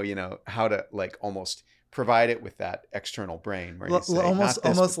would know, how to like almost provide it with that external brain where you say,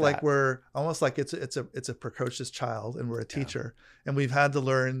 almost like it's a precocious child, and we're a teacher, and we've had to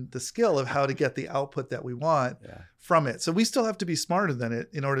learn the skill of how to get the output that we want from it. So we still have to be smarter than it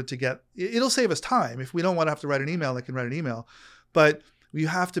in order to get. It'll save us time if we don't want to have to write an email. I can write an email, but you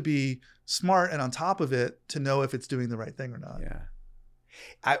have to be smart and on top of it to know if it's doing the right thing or not. Yeah.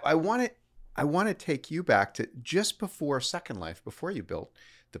 I want to take you back to just before Second Life, before you built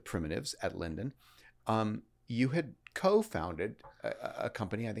the primitives at Linden. You had co-founded a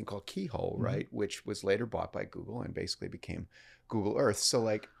company, I think, called Keyhole, right? Which was later bought by Google and basically became Google Earth. So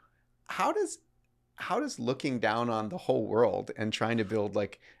like, how does looking down on the whole world and trying to build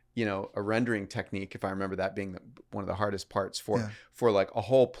like, a rendering technique, if I remember that being one of the hardest parts for like a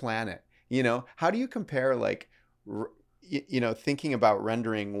whole planet, how do you compare like, thinking about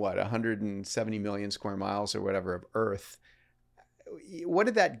rendering 170 million square miles or whatever of Earth? What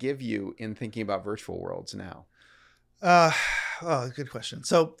did that give you in thinking about virtual worlds now? Good question.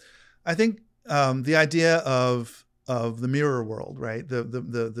 So I think the idea of the mirror world, right?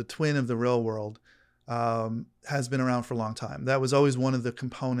 The twin of the real world has been around for a long time. That was always one of the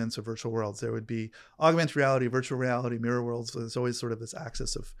components of virtual worlds. There would be augmented reality, virtual reality, mirror worlds. So there's always sort of this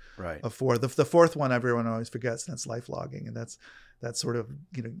axis of four. The fourth one everyone always forgets, and that's life logging. And that's sort of,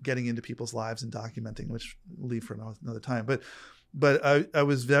 getting into people's lives and documenting, which we'll leave for another time. But I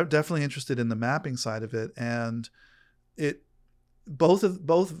was definitely interested in the mapping side of it, and both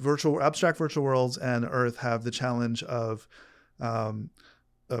abstract virtual worlds and Earth have the challenge of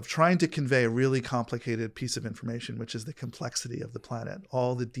trying to convey a really complicated piece of information, which is the complexity of the planet,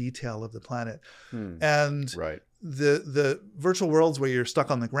 all the detail of the planet. And the virtual worlds where you're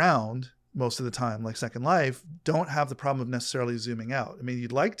stuck on the ground most of the time, like Second Life, don't have the problem of necessarily zooming out. I mean,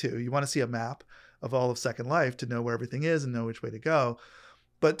 you'd like to. You want to see a map of all of Second Life to know where everything is and know which way to go.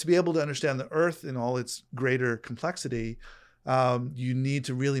 But to be able to understand the Earth in all its greater complexity, you need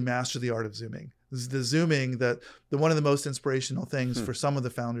to really master the art of zooming. The zooming, one of the most inspirational things for some of the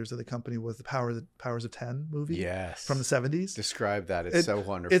founders of the company was the Powers of 10 movie from the 70s. Describe that. It's so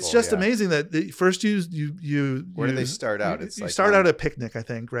wonderful. It's just amazing that first you where do they start out? You start out at a picnic, I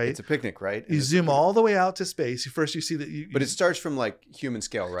think, right? It's a picnic, right? You zoom all the way out to space. You see that but it starts from like human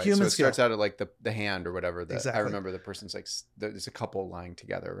scale, right? Human scale. Starts out at like the hand or whatever. Exactly. I remember the person's like, there's a couple lying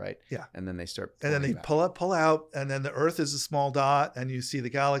together, right? Yeah. And then they start and then they pull out, and then the Earth is a small dot, and you see the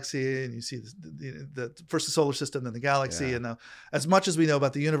galaxy, and you see first the solar system, then the galaxy, and as much as we know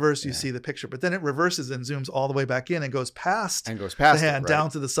about the universe, you see the picture. But then it reverses and zooms all the way back in and goes past the hand down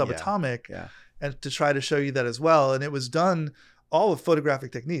to the subatomic, and to try to show you that as well. And it was done all with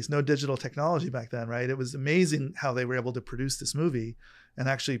photographic techniques, no digital technology back then, right? It was amazing how they were able to produce this movie and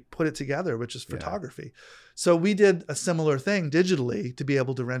actually put it together, which is photography. So we did a similar thing digitally to be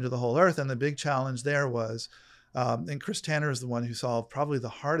able to render the whole Earth. And the big challenge there was, and Chris Tanner is the one who solved probably the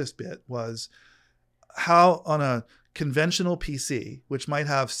hardest bit, was how on a conventional PC, which might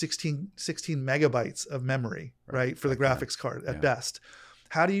have 16 megabytes of memory, right, for the graphics card at best,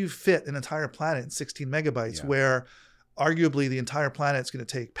 how do you fit an entire planet in 16 megabytes where arguably the entire planet is going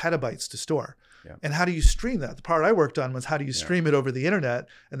to take petabytes to store? And how do you stream that? The part I worked on was how do you stream it over the internet?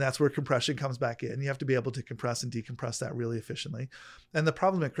 And that's where compression comes back in. You have to be able to compress and decompress that really efficiently. And the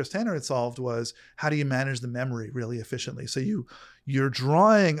problem that Chris Tanner had solved was how do you manage the memory really efficiently? So you're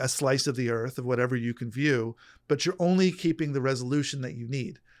drawing a slice of the Earth of whatever you can view, but you're only keeping the resolution that you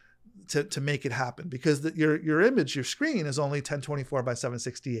need to make it happen, because your image, your screen is only 1024 by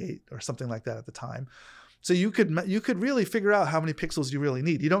 768 or something like that at the time. So you could really figure out how many pixels you really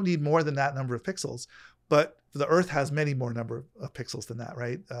need. You don't need more than that number of pixels, but the Earth has many more number of pixels than that,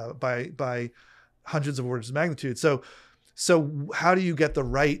 right? By hundreds of orders of magnitude. So how do you get the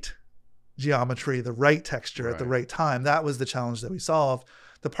right geometry, the right texture at the right time? That was the challenge that we solved.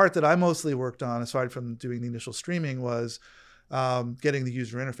 The part that I mostly worked on, aside from doing the initial streaming, was getting the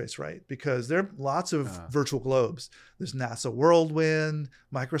user interface right, because there are lots of virtual globes. There's NASA Whirlwind,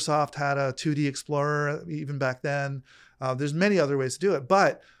 Microsoft had a 2D Explorer even back then. There's many other ways to do it,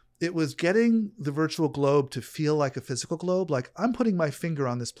 but it was getting the virtual globe to feel like a physical globe. Like I'm putting my finger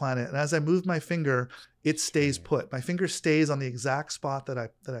on this planet, and as I move my finger, it stays put. My finger stays on the exact spot that I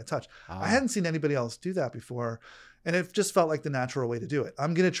touch. I hadn't seen anybody else do that before. And it just felt like the natural way to do it.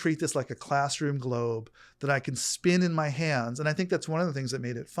 I'm going to treat this like a classroom globe that I can spin in my hands. And I think that's one of the things that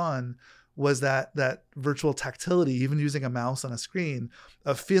made it fun, was that virtual tactility, even using a mouse on a screen,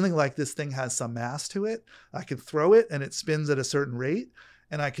 of feeling like this thing has some mass to it. I can throw it and it spins at a certain rate.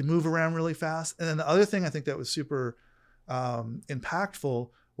 and I can move around really fast. And then the other thing I think that was super impactful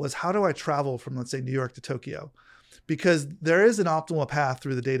was, how do I travel from, let's say, New York to Tokyo? Because there is an optimal path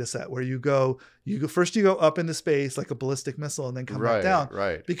through the data set where you go up into space like a ballistic missile and then come back down.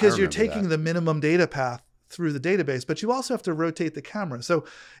 Right. Because you're taking the minimum data path through the database, but you also have to rotate the camera. So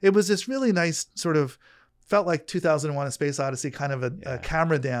it was this really nice sort of, felt like 2001: A Space Odyssey, kind of a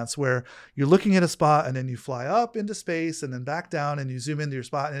camera dance where you're looking at a spot and then you fly up into space and then back down and you zoom into your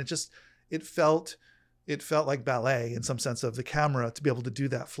spot. And it felt like ballet in some sense of the camera to be able to do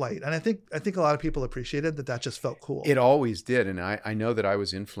that flight. And I think a lot of people appreciated that just felt cool. It always did. And I know that I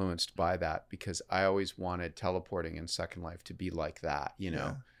was influenced by that because I always wanted teleporting in Second Life to be like that, you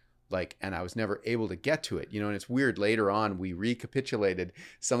know? And I was never able to get to it, you know, and it's weird. Later on, we recapitulated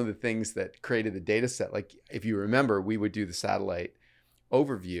some of the things that created the data set. Like, if you remember, we would do the satellite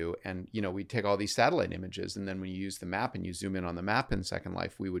overview and, you know, we'd take all these satellite images. And then when you use the map and you zoom in on the map in Second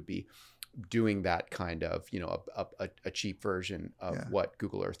Life, we would be doing that kind of, you know, a cheap version of what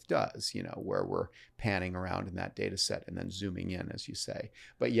Google Earth does, you know, where we're panning around in that data set and then zooming in, as you say.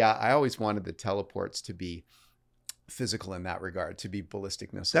 But yeah, I always wanted the teleports to be physical in that regard, to be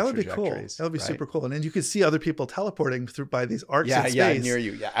ballistic missile That would be cool. That would be super cool. And then you could see other people teleporting through by these arcs in space. Yeah, near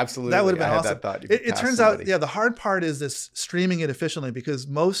you. Yeah, absolutely. That would have been awesome. That thought. It turns out, the hard part is this streaming it efficiently, because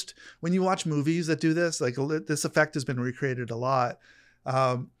when you watch movies that do this, like this effect has been recreated a lot.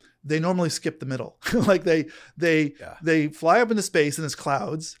 They normally skip the middle. Like they fly up into space and there's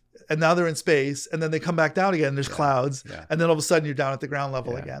clouds, and now they're in space, and then they come back down again and there's clouds, and then all of a sudden you're down at the ground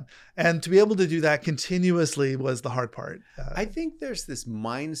level again. And to be able to do that continuously was the hard part. I think there's this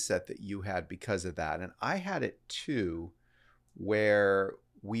mindset that you had because of that, and I had it too, where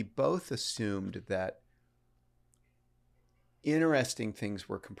we both assumed that interesting things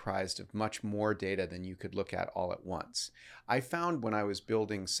were comprised of much more data than you could look at all at once. I found when I was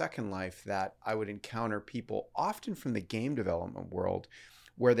building Second Life that I would encounter people often from the game development world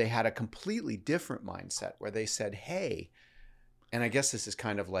where they had a completely different mindset, where they said, hey, and I guess this is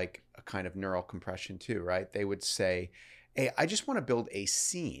kind of like a kind of neural compression too, right? They would say, hey, I just want to build a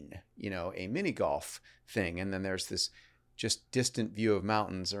scene, you know, a mini golf thing. And then there's this just distant view of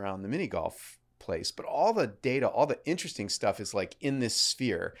mountains around the mini golf place, but all the data, all the interesting stuff is like in this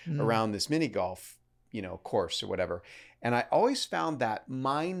sphere around this mini golf, you know, course or whatever. And I always found that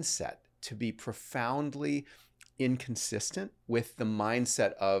mindset to be profoundly inconsistent with the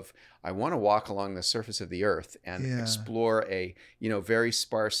mindset of, I want to walk along the surface of the earth and explore a, you know, very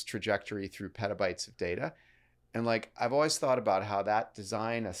sparse trajectory through petabytes of data. And like, I've always thought about how that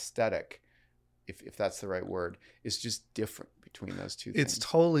design aesthetic, if that's the right word, is just different between those two things. It's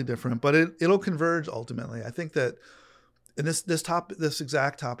totally different, but it'll converge ultimately. I think that, and this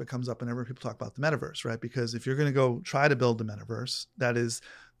exact topic comes up whenever people talk about the metaverse, right? Because if you're going to go try to build the metaverse, that is,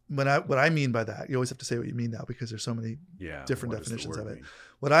 what I mean by that, you always have to say what you mean now, because there's so many different definitions of it. Mean?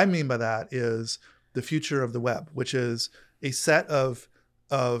 What I mean by that is the future of the web, which is a set of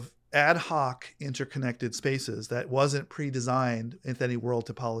ad hoc interconnected spaces that wasn't pre-designed with any world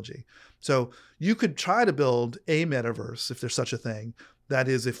topology. So you could try to build a metaverse, if there's such a thing, that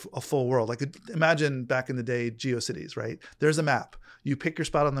is a full world. Like, imagine back in the day, GeoCities, right? There's a map. You pick your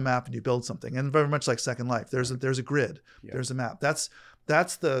spot on the map and you build something. And very much like Second Life, there's a grid, there's a map. That's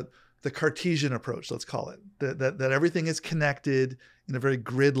the Cartesian approach, let's call it, that everything is connected in a very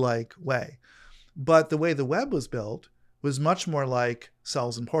grid-like way. But the way the web was built was much more like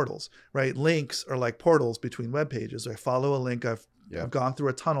cells and portals, right? Links are like portals between web pages. I follow a link, I've gone through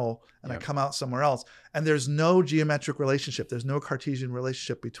a tunnel and I come out somewhere else. And there's no geometric relationship. There's no Cartesian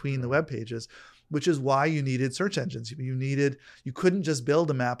relationship between the web pages, which is why you needed search engines. You couldn't just build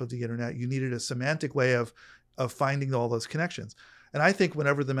a map of the internet. You needed a semantic way of finding all those connections. And I think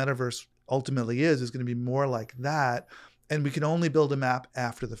whenever the metaverse ultimately is going to be more like that. And we can only build a map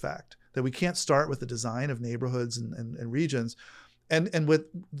after the fact, that we can't start with the design of neighborhoods and regions. And with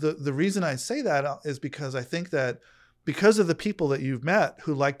the reason I say that is because I think that because of the people that you've met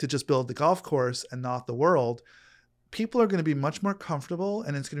who like to just build the golf course and not the world, people are going to be much more comfortable,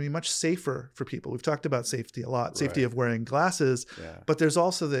 and it's going to be much safer for people. We've talked about safety a lot, safety of wearing glasses, but there's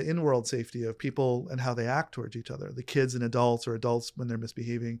also the in-world safety of people and how they act towards each other. The kids and adults, or adults when they're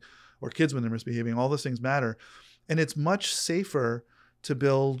misbehaving, or kids when they're misbehaving, all those things matter. And it's much safer to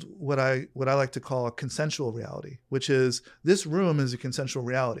build what I like to call a consensual reality, which is this room is a consensual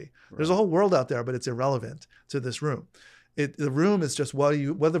reality. There's a whole world out there, but it's irrelevant to this room. The room is just what are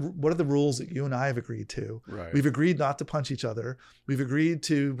the rules that you and I have agreed to. Right. We've agreed not to punch each other. We've agreed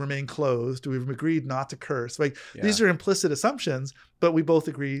to remain closed. We've agreed not to curse. Like these are implicit assumptions, but we both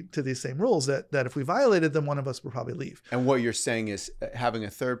agree to these same rules that if we violated them, one of us would probably leave. And what you're saying is having a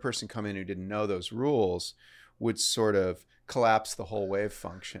third person come in who didn't know those rules would sort of collapse the whole wave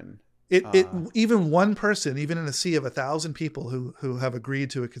function. Even one person, even in a sea of 1,000 people who have agreed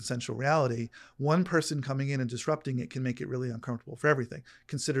to a consensual reality, one person coming in and disrupting it can make it really uncomfortable for everything.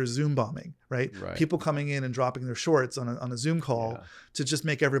 Consider Zoom bombing, right? People coming in and dropping their shorts on a Zoom call to just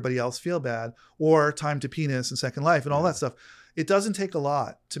make everybody else feel bad, or Time to Penis and Second Life and all that stuff. It doesn't take a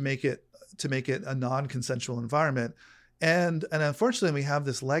lot to make it a non-consensual environment. And unfortunately, we have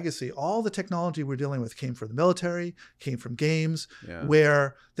this legacy. All the technology we're dealing with came from the military, came from games,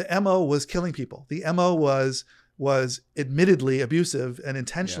 where the MO was killing people. The MO was admittedly abusive and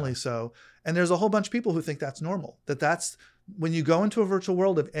intentionally so. And there's a whole bunch of people who think that's normal. That's when you go into a virtual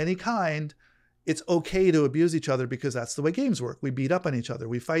world of any kind, it's okay to abuse each other because that's the way games work. We beat up on each other.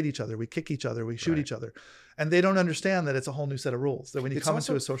 We fight each other. We kick each other. We shoot each other. And they don't understand that it's a whole new set of rules, that when you come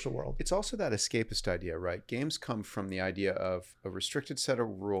into a social world. It's also that escapist idea, right? Games come from the idea of a restricted set of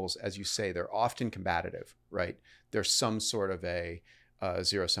rules. As you say, they're often combative, right? There's some sort of a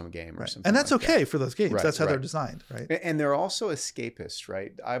zero-sum game or something. And that's like okay that. For those games. That's how they're designed, right? And they're also escapist,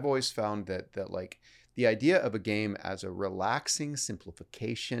 right? I've always found that like the idea of a game as a relaxing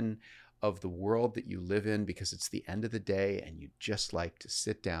simplification of the world that you live in, because it's the end of the day and you just like to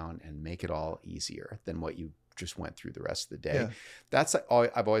sit down and make it all easier than what you just went through the rest of the day. That's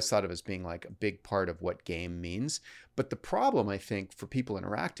I've always thought of as being like a big part of what game means. But the problem, I think, for people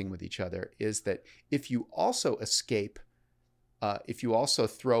interacting with each other is that if you also escape, if you also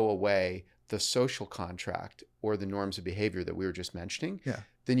throw away the social contract or the norms of behavior that we were just mentioning,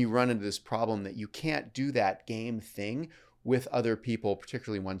 then you run into this problem that you can't do that game thing with other people,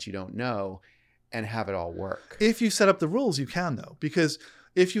 particularly ones you don't know, and have it all work. If you set up the rules, you can, though, because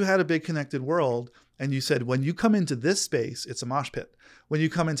if you had a big connected world and you said, when you come into this space, it's a mosh pit. When you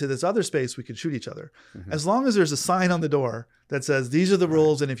come into this other space, we can shoot each other. As long as there's a sign on the door that says, these are the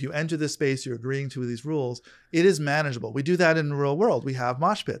rules, and if you enter this space, you're agreeing to these rules, it is manageable. We do that in the real world. We have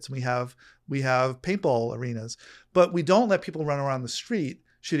mosh pits. We have paintball arenas, but we don't let people run around the street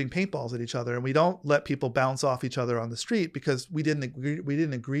shooting paintballs at each other, and we don't let people bounce off each other on the street because we didn't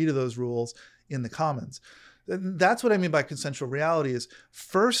agree to those rules in the commons. That's what I mean by consensual reality is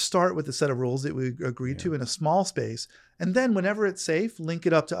first start with a set of rules that we agreed to in a small space. And then whenever it's safe, link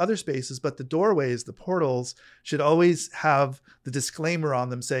it up to other spaces. But the doorways, the portals should always have the disclaimer on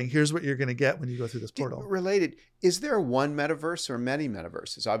them saying, here's what you're going to get when you go through this portal. Related, is there one metaverse or many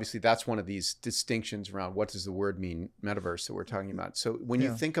metaverses? Obviously, that's one of these distinctions around what does the word mean, metaverse, that we're talking about. So when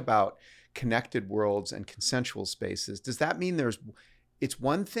you think about connected worlds and consensual spaces, does that mean it's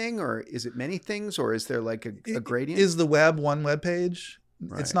one thing, or is it many things, or is there like a gradient? Is the web one web page?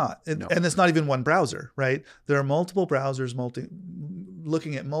 It's not. No. And it's not even one browser, right? There are multiple browsers,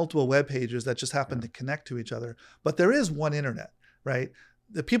 looking at multiple web pages that just happen to connect to each other. But there is one internet, right?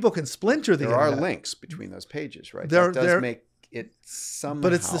 The people can splinter the internet. There are links between those pages, right? That does make it somehow.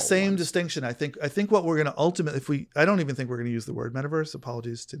 But it's the same distinction. I think what we're going to ultimately, I don't even think we're going to use the word metaverse.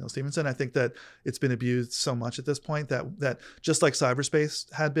 Apologies to Neil Stephenson. I think that it's been abused so much at this point that just like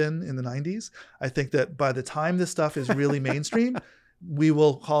cyberspace had been in the 90s, I think that by the time this stuff is really mainstream, we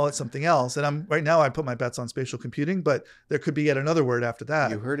will call it something else. And right now I put my bets on spatial computing, but there could be yet another word after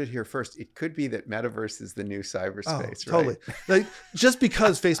that. You heard it here first. It could be that metaverse is the new cyberspace, totally. Right? Like just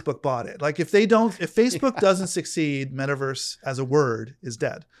because Facebook bought it. Like if Facebook doesn't succeed, metaverse as a word is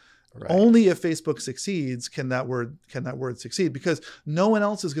dead. Right. Only if Facebook succeeds can that word succeed, because no one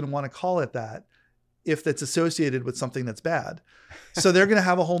else is going to want to call it that if it's associated with something that's bad. So they're going to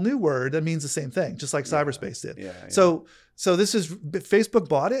have a whole new word that means the same thing, just like cyberspace did. So this is, Facebook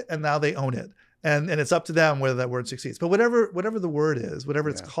bought it and now they own it. And it's up to them whether that word succeeds. But whatever the word is, whatever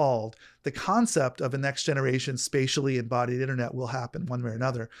it's called, the concept of a next generation spatially embodied internet will happen one way or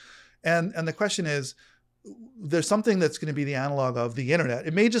another. And the question is, there's something that's going to be the analog of the internet.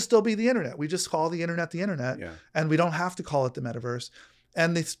 It may just still be the internet. We just call the internet, and we don't have to call it the metaverse.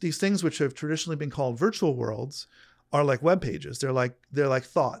 And these things which have traditionally been called virtual worlds are like web pages. They're like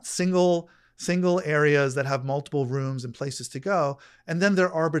thoughts, single areas that have multiple rooms and places to go. And then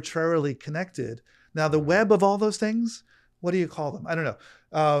they're arbitrarily connected. Now, the web of all those things, what do you call them? I don't know.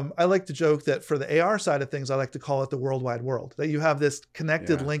 I like to joke that for the AR side of things, I like to call it the World Wide World, that you have this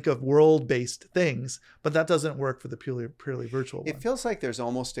connected link of world-based things, but that doesn't work for the purely virtual one. It feels like there's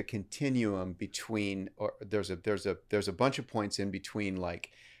almost a continuum between, or there's a bunch of points in between,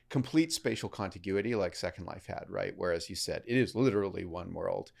 like complete spatial contiguity like Second Life had, right? Whereas you said it is literally one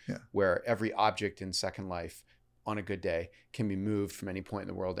world where every object in Second Life on a good day can be moved from any point in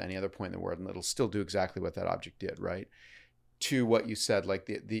the world to any other point in the world, and it'll still do exactly what that object did, right? To what you said, like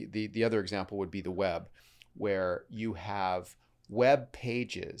the other example would be the web, where you have web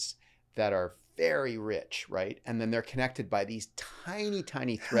pages that are very rich, right? And then they're connected by these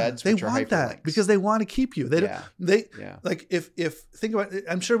tiny threads. They which want are that because they want to keep you. They Yeah. like if think about it,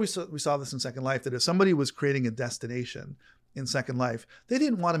 I'm sure we saw this in Second Life, that if somebody was creating a destination in Second Life, they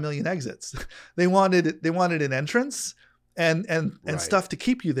didn't want a million exits. They wanted an entrance and stuff to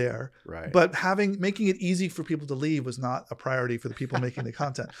keep you there. Right. But making it easy for people to leave was not a priority for the people making the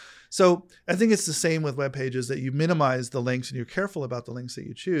content. So I think it's the same with web pages, that you minimize the links and you're careful about the links that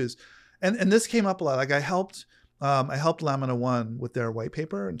you choose. And this came up a lot. Like I helped Lamina One with their white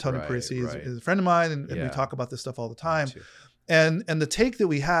paper, and Tony Parisi is a friend of mine, and we talk about this stuff all the time. And the take that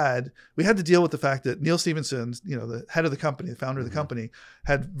we had to deal with the fact that Neil Stephenson, the head of the company, the founder of the company,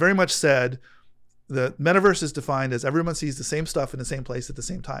 had very much said the metaverse is defined as everyone sees the same stuff in the same place at the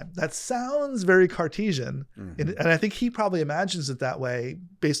same time. That sounds very Cartesian. And I think he probably imagines it that way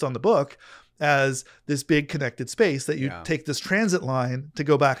based on the book, as this big connected space that you take this transit line to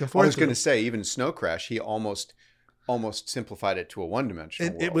go back and forth. I was going to say, even Snow Crash, he almost simplified it to a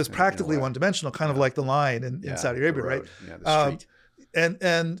one-dimensional world. It was practically one-dimensional, kind of like the line in Saudi Arabia, right? Yeah, the street.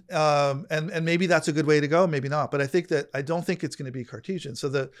 And maybe that's a good way to go, maybe not. But I don't think it's going to be Cartesian.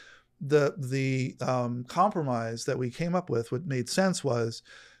 So the compromise that we came up with, what made sense, was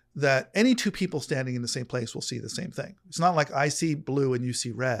that any two people standing in the same place will see the same thing. It's not like I see blue and you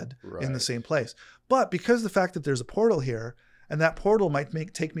see red in the same place. But because the fact that there's a portal here, and that portal might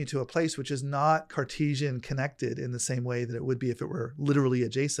take me to a place which is not Cartesian connected in the same way that it would be if it were literally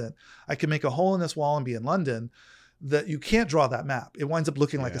adjacent, I can make a hole in this wall and be in London, that you can't draw that map. It winds up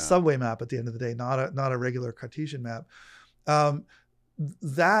looking like a subway map at the end of the day, not a regular Cartesian map.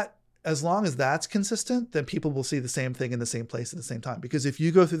 As long as that's consistent, then people will see the same thing in the same place at the same time. Because if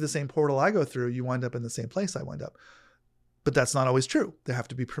you go through the same portal I go through, you wind up in the same place I wind up. But that's not always true. There have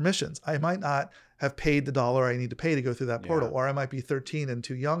to be permissions. I might not have paid the $1 I need to pay to go through that portal, or I might be 13 and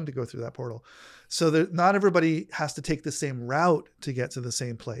too young to go through that portal. So not everybody has to take the same route to get to the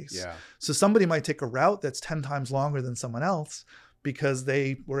same place. Yeah. So somebody might take a route that's 10 times longer than someone else because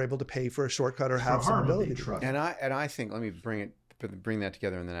they were able to pay for a shortcut or have some ability. And I think, let me bring that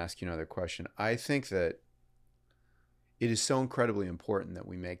together and then ask you another question. I think that it is so incredibly important that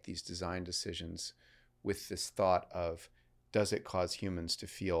we make these design decisions with this thought of, does it cause humans to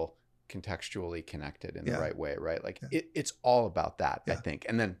feel contextually connected in the right way, right? Like it's all about that, I think.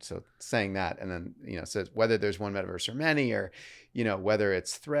 And then, so saying that, and then, so whether there's one metaverse or many, or, whether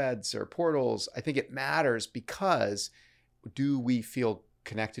it's threads or portals, I think it matters, because do we feel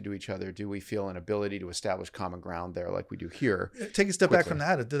connected to each other? Do we feel an ability to establish common ground there like we do here? Take a step back from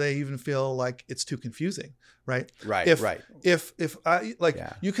that. Do they even feel like it's too confusing? Right. If I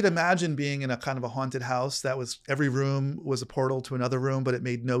you could imagine being in a kind of a haunted house that was, every room was a portal to another room, but it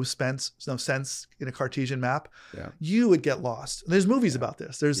made no sense in a Cartesian map. You would get lost. There's movies about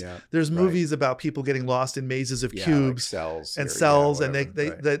this. There's movies about people getting lost in mazes of cubes, like cells, and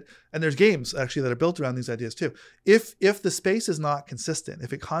and there's games actually that are built around these ideas too. If the space is not consistent,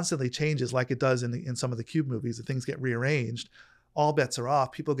 if it constantly changes like it does in some of the cube movies, that things get rearranged, all bets are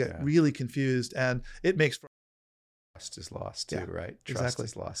off. People get really confused, and it makes trust is lost too, right? Trust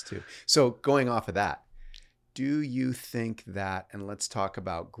is lost too. So going off of that, do you think that, and let's talk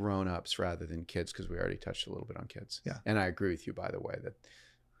about grown-ups rather than kids, because we already touched a little bit on kids. Yeah. And I agree with you, by the way, that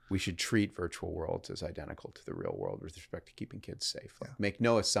we should treat virtual worlds as identical to the real world with respect to keeping kids safe. Like, make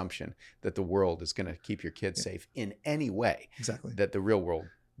no assumption that the world is going to keep your kids safe in any way. Exactly. That the real world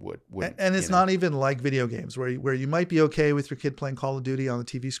would. And it's not even like video games where you might be okay with your kid playing Call of Duty on the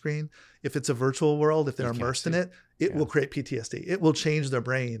TV screen. If it's a virtual world, if they're immersed in it, it will create PTSD. It will change their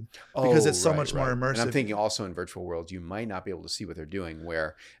brain because it's so much more immersive. And I'm thinking also in virtual worlds, you might not be able to see what they're doing,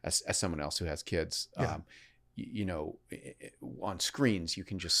 where as someone else who has kids, on screens, you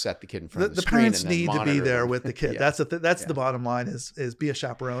can just set the kid in front of the screen. The parents need to be there with the kid. That's the bottom line, is be a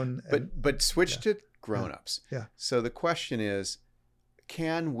chaperone. But switch to grown-ups. Yeah. So the question is,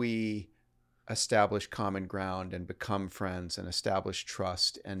 can we establish common ground and become friends and establish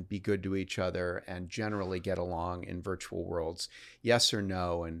trust and be good to each other and generally get along in virtual worlds? Yes or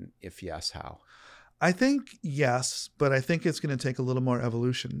no? And if yes, how? I think yes, but I think it's going to take a little more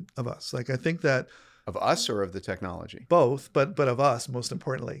evolution of us. Like, I think that... Of us or of the technology? Both, but of us, most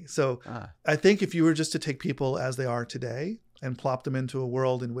importantly. So I think if you were just to take people as they are today and plop them into a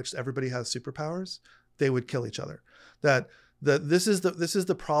world in which everybody has superpowers, they would kill each other. this is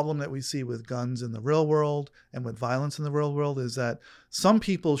the problem that we see with guns in the real world and with violence in the real world, is that some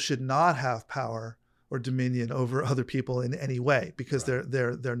people should not have power or dominion over other people in any way, because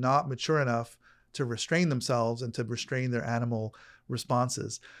they're not mature enough to restrain themselves and to restrain their animal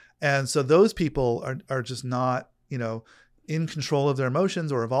responses. And so those people are just not, in control of their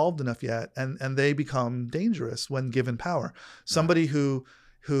emotions or evolved enough yet, and they become dangerous when given power. Somebody who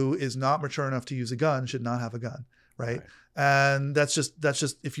is not mature enough to use a gun should not have a gun, right? And that's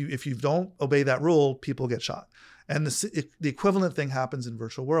just if you don't obey that rule, people get shot. And the equivalent thing happens in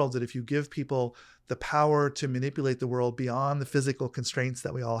virtual worlds, that if you give people the power to manipulate the world beyond the physical constraints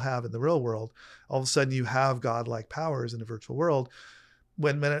that we all have in the real world, all of a sudden you have godlike powers in a virtual world.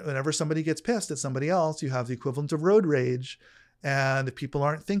 Whenever somebody gets pissed at somebody else, you have the equivalent of road rage. And if people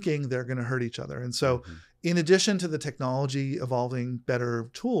aren't thinking, they're going to hurt each other. And so in addition to the technology evolving better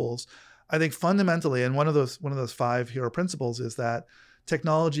tools, I think fundamentally, and one of those 5 hero principles is that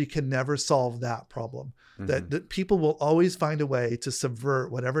technology can never solve that problem. That people will always find a way to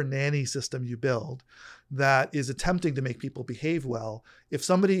subvert whatever nanny system you build that is attempting to make people behave well. If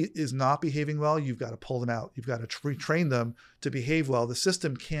somebody is not behaving well, you've got to pull them out. You've got to retrain them to behave well. The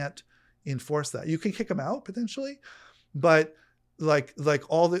system can't enforce that. You can kick them out potentially, but like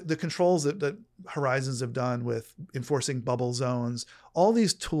all the controls that Horizons have done with enforcing bubble zones, all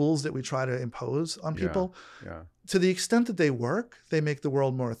these tools that we try to impose on people, to the extent that they work, they make the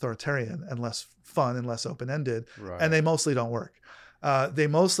world more authoritarian and less fun and less open-ended, and they mostly don't work.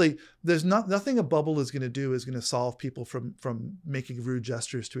 There's nothing a bubble is going to do is going to solve people from making rude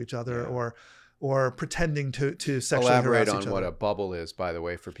gestures to each other or pretending to sexually elaborate harass each on what other. a bubble is, by the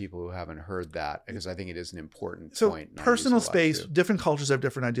way, for people who haven't heard that, because I think it is an important So point. personal space, different cultures have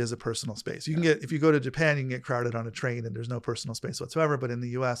different ideas of personal space. You can get, if you go to Japan, you can get crowded on a train and there's no personal space whatsoever. But in the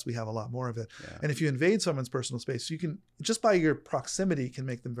US, we have a lot more of it. And if you invade someone's personal space, you can, just by your proximity, can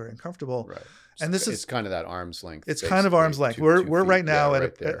make them very uncomfortable. Right. And this it's kind of that arm's length. It's kind of arm's length. We're right now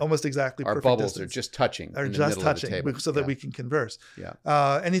at almost exactly our perfect bubbles distance. are just touching. Are just touching so that we can converse.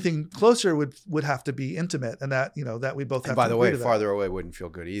 Yeah. Anything closer would have to be intimate, and that that we both have. And by to the way, agree to farther away wouldn't feel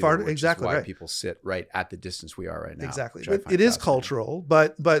good either. Exactly why right. people sit right at the distance we are right now. Exactly. It is cultural,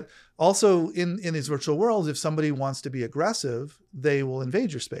 but also in these virtual worlds, if somebody wants to be aggressive, they will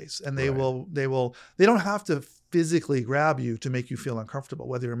invade your space, and they don't have to physically grab you to make you feel uncomfortable.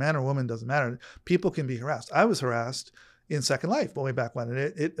 Whether you're a man or woman, doesn't matter. People can be harassed. I was harassed in Second Life way back when, and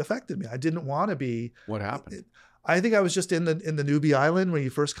it affected me. I didn't want to be. What happened? I think I was just in the newbie island where you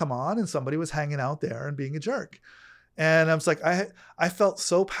first come on, and somebody was hanging out there and being a jerk. And I was like, I felt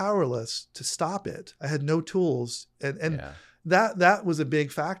so powerless to stop it. I had no tools, and that was a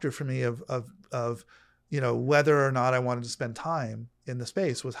big factor for me of whether or not I wanted to spend time in the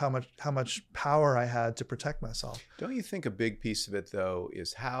space, was how much power I had to protect myself. Don't you think a big piece of it, though,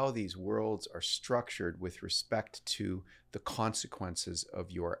 is how these worlds are structured with respect to the consequences of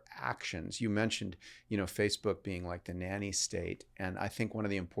your actions? You mentioned, Facebook being like the nanny state. And I think one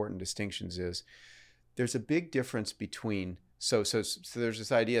of the important distinctions is there's a big difference between, so there's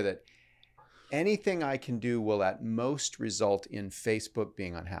this idea that anything I can do will at most result in Facebook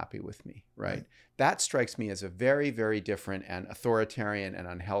being unhappy with me, right? That strikes me as a very, very different and authoritarian and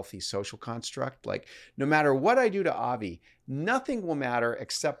unhealthy social construct. Like, no matter what I do to Avi, nothing will matter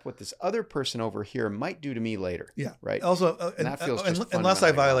except what this other person over here might do to me later. Yeah. Right. Also, that feels unless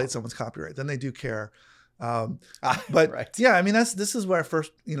I violate someone's copyright, then they do care. But right. Yeah, I mean, this is where I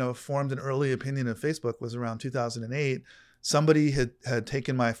first, formed an early opinion of Facebook was around 2008. Somebody had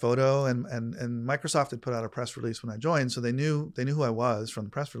taken my photo, and Microsoft had put out a press release when I joined, so they knew who I was from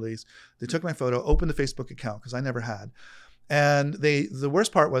the press release. They took my photo, opened the Facebook account because I never had, and the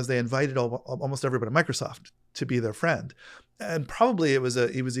worst part was they invited almost everybody at Microsoft to be their friend, and probably it was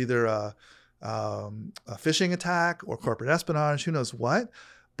either a phishing attack or corporate espionage, who knows what.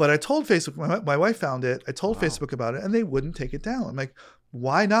 But I told Facebook, my wife found it. I told Facebook about it, and they wouldn't take it down. I'm like,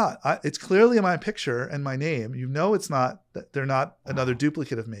 why not? It's clearly in my picture and my name. It's not that they're not another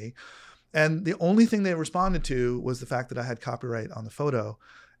duplicate of me. And the only thing they responded to was the fact that I had copyright on the photo,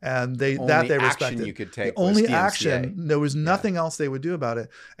 and they respected. You could take the only action. There was nothing else they would do about it.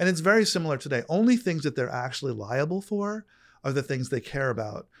 And it's very similar today. Only things that they're actually liable for are the things they care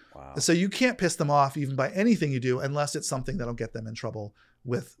about. Wow. So you can't piss them off even by anything you do, unless it's something that'll get them in trouble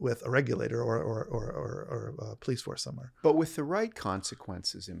with a regulator or a police force somewhere. But with the right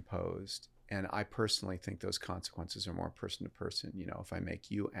consequences imposed, and I personally think those consequences are more person to person. If I make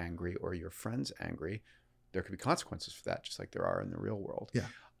you angry or your friends angry, there could be consequences for that, just like there are in the real world.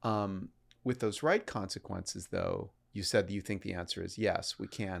 Yeah. With those right consequences, though, you said that you think the answer is yes, we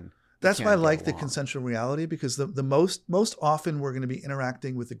can That's why I can't get like the along. consensual reality, because the most often we're going to be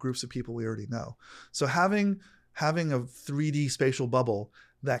interacting with the groups of people we already know. So having a 3D spatial bubble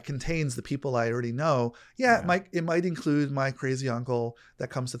that contains the people I already know, it might include my crazy uncle that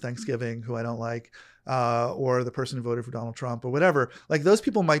comes to Thanksgiving who I don't like, or the person who voted for Donald Trump or whatever. Like, those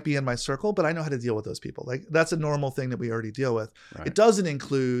people might be in my circle, but I know how to deal with those people. Like, that's a normal thing that we already deal with. Right. It doesn't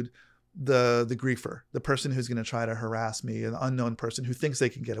include the griefer, the person who's going to try to harass me, an unknown person who thinks they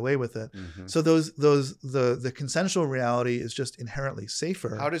can get away with it. Mm-hmm. So the consensual reality is just inherently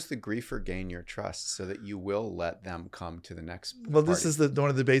safer. How does the griefer gain your trust so that you will let them come to the next Well, party? this is one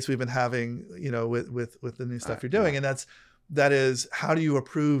of the debates we've been having, with the new stuff you're doing. And that is, how do you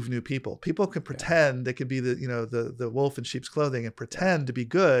approve new people? People can pretend they could be the wolf in sheep's clothing and pretend to be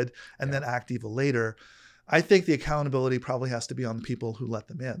good and then act evil later. I think the accountability probably has to be on the people who let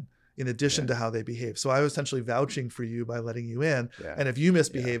them in addition to how they behave. So I was essentially vouching for you by letting you in. Yeah. And if you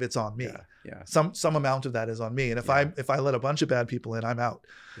misbehave, it's on me. Yeah. Some amount of that is on me. And if I let a bunch of bad people in, I'm out.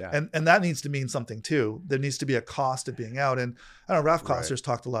 Yeah. And that needs to mean something too. There needs to be a cost of being out. And I don't know, Ralph Koster's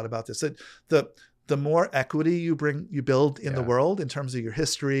talked a lot about this. That the more equity you build in the world in terms of your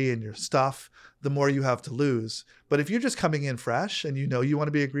history and your stuff, the more you have to lose. But if you're just coming in fresh and you want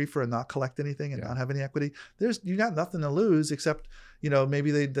to be a griefer and not collect anything and not have any equity, you got nothing to lose except,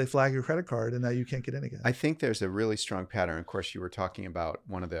 maybe they flag your credit card and now you can't get in again. I think there's a really strong pattern. Of course, you were talking about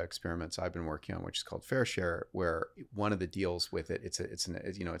one of the experiments I've been working on, which is called Fair Share, where one of the deals with it, it's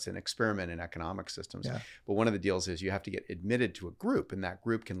an experiment in economic systems. Yeah. But one of the deals is you have to get admitted to a group, and that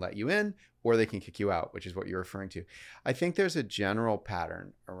group can let you in or they can kick you out, which is what you're referring to. I think there's a general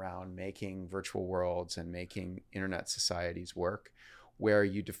pattern around making virtual worlds and making internet societies work where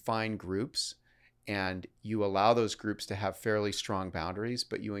you define groups and you allow those groups to have fairly strong boundaries,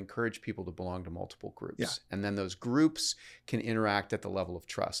 but you encourage people to belong to multiple groups. Yeah. And then those groups can interact at the level of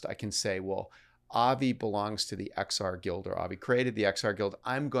trust. I can say, well, Avi belongs to the XRGuild, or Avi created the XRGuild.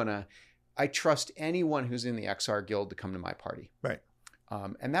 I trust anyone who's in the XRGuild to come to my party. Right.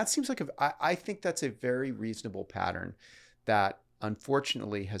 And that seems like I think that's a very reasonable pattern that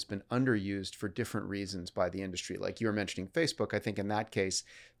unfortunately has been underused for different reasons by the industry. Like you were mentioning Facebook, I think in that case,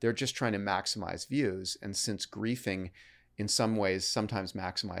 they're just trying to maximize views. And since griefing in some ways sometimes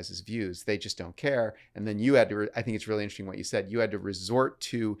maximizes views, they just don't care. And then you had to, I think it's really interesting what you said, you had to resort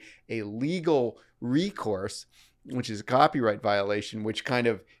to a legal recourse, which is a copyright violation, which kind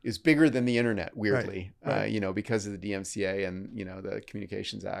of is bigger than the internet, weirdly, right. Because of the DMCA and, the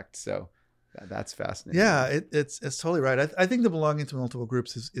Communications Act. So that's fascinating. Yeah, it's totally right. I think the belonging to multiple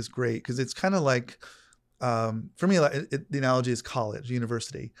groups is great because it's kind of like, for me, the analogy is college,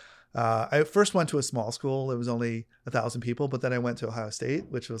 university. I first went to a small school. It was only 1,000 people, but then I went to Ohio State,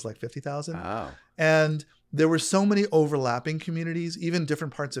 which was like 50,000. Oh. And there were so many overlapping communities. Even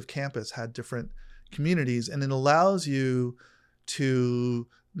different parts of campus had different communities, and it allows you to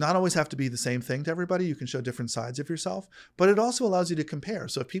not always have to be the same thing to everybody. You can show different sides of yourself, but it also allows you to compare.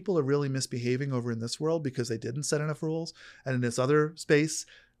 So if people are really misbehaving over in this world because they didn't set enough rules, and in this other space,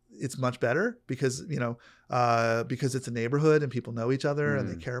 it's much better because it's a neighborhood and people know each other and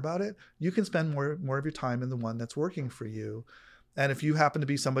they care about it, you can spend more of your time in the one that's working for you. And if you happen to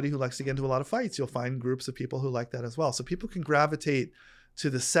be somebody who likes to get into a lot of fights, you'll find groups of people who like that as well. So people can gravitate to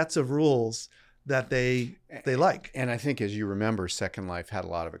the sets of rules that they like. And I think, as you remember, Second Life had a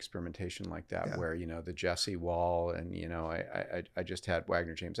lot of experimentation like that, where, the Jesse Wall and, I just had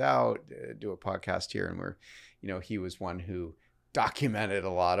Wagner James out, do a podcast here, and where, he was one who documented a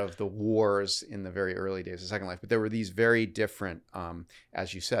lot of the wars in the very early days of Second Life. But there were these very different,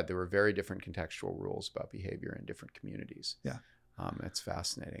 as you said, there were very different contextual rules about behavior in different communities. Yeah. It's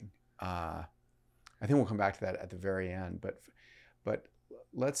fascinating. I think we'll come back to that at the very end, but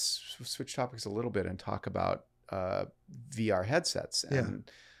let's switch topics a little bit and talk about VR headsets. And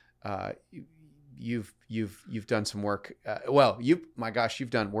you've done some work. You've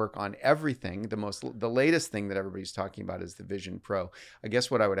done work on everything. The latest thing that everybody's talking about is the Vision Pro. I guess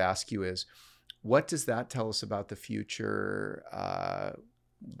what I would ask you is, what does that tell us about the future?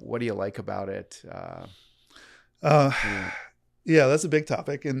 What do you like about it? Yeah, that's a big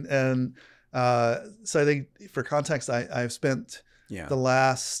topic. And so I think for context, I've spent the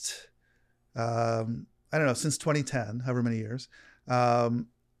last, since 2010, however many years,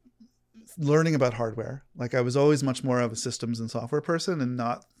 learning about hardware. Like I was always much more of a systems and software person and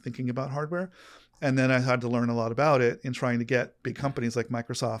not thinking about hardware. And then I had to learn a lot about it in trying to get big companies like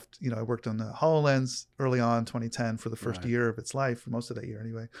Microsoft. I worked on the HoloLens early on, 2010, for the first year of its life, for most of that year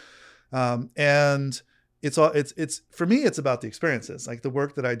anyway. And it's for me, it's about the experiences. Like the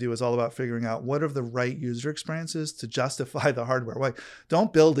work that I do is all about figuring out what are the right user experiences to justify the hardware. Like,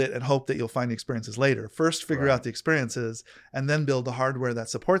 don't build it and hope that you'll find the experiences later. First, figure out the experiences and then build the hardware that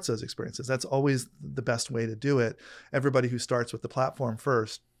supports those experiences. That's always the best way to do it. Everybody who starts with the platform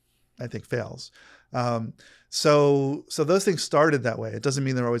first, I think, fails. So those things started that way. It doesn't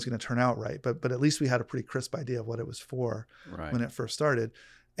mean they're always going to turn out right, but at least we had a pretty crisp idea of what it was for when it first started.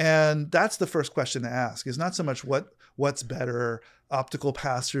 And that's the first question to ask, is not so much what's better, optical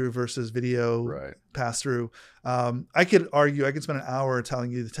pass-through versus video pass-through. I could spend an hour telling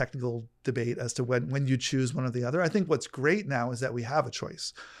you the technical debate as to when you choose one or the other. I think what's great now is that we have a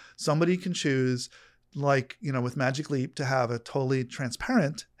choice. Somebody can choose, like, with Magic Leap, to have a totally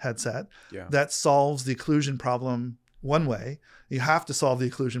transparent headset that solves the occlusion problem one way. You have to solve the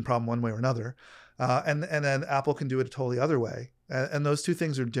occlusion problem one way or another. And then Apple can do it a totally other way. And those two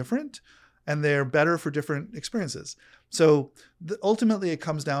things are different, and they're better for different experiences. So ultimately, it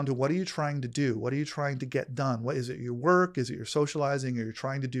comes down to, what are you trying to do? What are you trying to get done? What is it? Your work? Is it your socializing? Or you're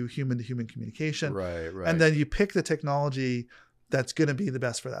trying to do human-to-human communication? Right. And then you pick the technology that's going to be the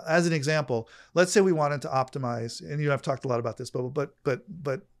best for that. As an example, let's say we wanted to optimize, and I've talked a lot about this, but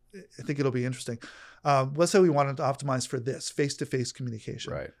I think it'll be interesting. Let's say we wanted to optimize for this face-to-face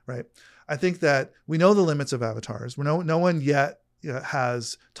communication. Right. I think that we know the limits of avatars. No one yet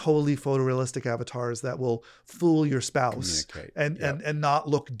has totally photorealistic avatars that will fool your spouse and not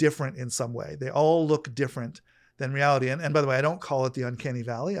look different in some way. They all look different than reality. And by the way, I don't call it the uncanny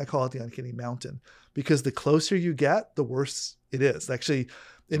valley. I call it the uncanny mountain, because the closer you get, the worse it is. Actually,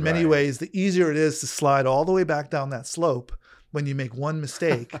 in many ways, the easier it is to slide all the way back down that slope when you make one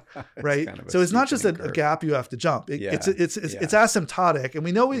mistake, right? So it's not just a gap you have to jump. It's asymptotic, and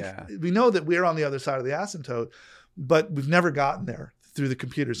we know that we're on the other side of the asymptote, but we've never gotten there through the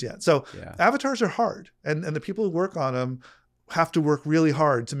computers yet. So avatars are hard, and the people who work on them have to work really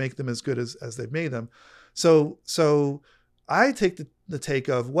hard to make them as good as they've made them. So I take the take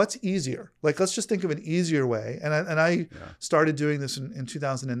of what's easier. Like, let's just think of an easier way. And I started doing this in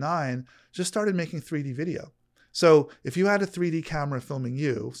 2009, just started making 3D video. So if you had a 3D camera filming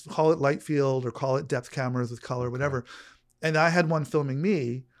you, call it light field or call it depth cameras with color, whatever, and I had one filming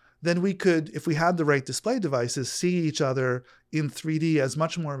me, then we could, if we had the right display devices, see each other in 3D as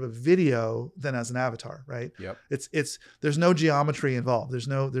much more of a video than as an avatar, right? There's no geometry involved. There's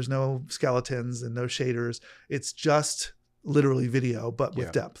no skeletons and no shaders. It's just literally video, but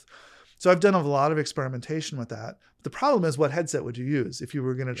with depth. So I've done a lot of experimentation with that. The problem is, what headset would you use if you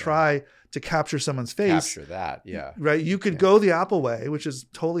were going to try to capture someone's face? Capture that, right? You could go the Apple way, which is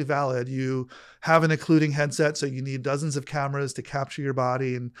totally valid. You have an occluding headset, so you need dozens of cameras to capture your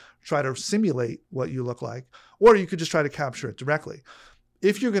body and try to simulate what you look like. Or you could just try to capture it directly.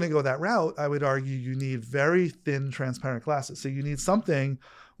 If you're going to go that route, I would argue you need very thin, transparent glasses. So you need something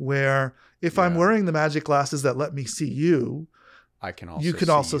where, if I'm wearing the magic glasses that let me see you, you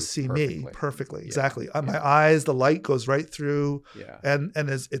can also see me perfectly. Exactly. My eyes, the light goes right through, and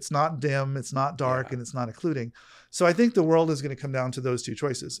it's not dim, it's not dark, and it's not occluding. So I think the world is going to come down to those two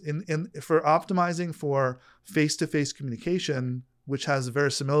choices. For optimizing for face-to-face communication, which has a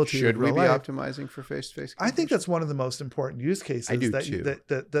verisimilitude. Should we be life, optimizing for face-to-face communication? I think that's one of the most important use cases too.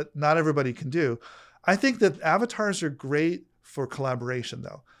 that not everybody can do. I think that avatars are great for collaboration,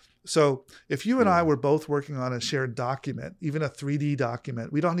 though. So if you and I were both working on a shared document, even a 3D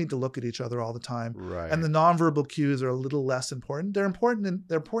document, we don't need to look at each other all the time. Right. And the nonverbal cues are a little less important. They're important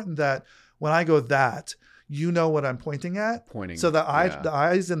that when I go that, you know what I'm pointing at. So the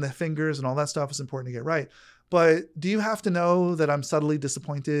eyes and the fingers and all that stuff is important to get right. But do you have to know that I'm subtly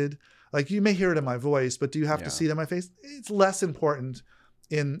disappointed? Like, you may hear it in my voice, but do you have to see it in my face? It's less important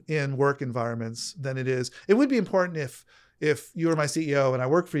in work environments than it is. It would be important if you were my CEO and I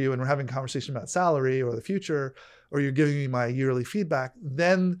work for you and we're having a conversation about salary or the future, or you're giving me my yearly feedback,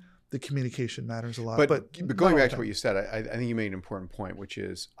 then the communication matters a lot. But going back to what you said, I think you made an important point, which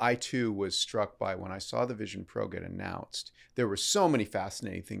is, I too was struck by, when I saw the Vision Pro get announced, there were so many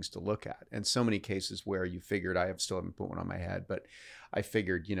fascinating things to look at, and so many cases where you figured, still haven't put one on my head, but I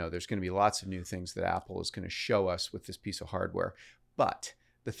figured, there's going to be lots of new things that Apple is going to show us with this piece of hardware. But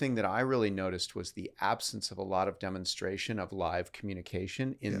the thing that I really noticed was the absence of a lot of demonstration of live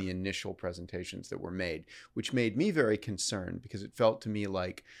communication in the initial presentations that were made, which made me very concerned, because it felt to me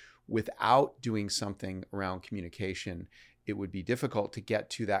like, without doing something around communication, it would be difficult to get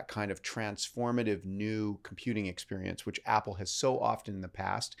to that kind of transformative new computing experience, which Apple has so often in the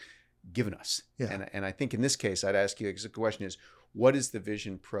past given us. And I think in this case, I'd ask you, the question is, what is the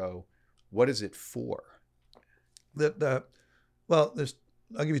Vision Pro? What is it for? Well, there's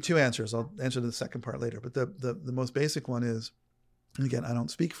I'll give you two answers. I'll answer the second part later. But the most basic one is, and again, I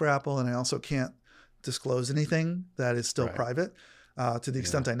don't speak for Apple, and I also can't disclose anything that is still private to the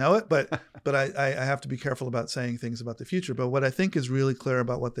extent I know it. But I have to be careful about saying things about the future. But what I think is really clear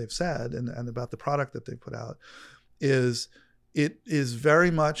about what they've said and about the product that they put out is it is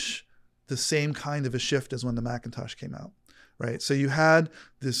very much the same kind of a shift as when the Macintosh came out, right? So you had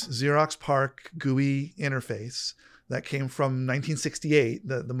this Xerox PARC GUI interface that came from 1968,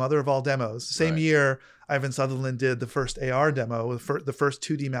 the mother of all demos. The same year, Ivan Sutherland did the first AR demo, the first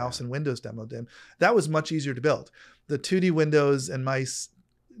 2D mouse and Windows demo. That was much easier to build. The 2D Windows and mice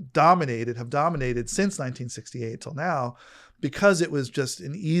have dominated since 1968 till now, because it was just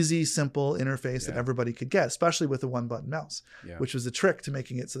an easy, simple interface that everybody could get, especially with a one-button mouse, which was the trick to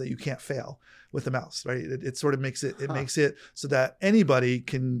making it so that you can't fail with the mouse, right? It sort of makes it makes it so that anybody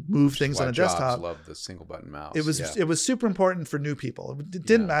can move things on a desktop. Jobs loved the single-button mouse. It was super important for new people. It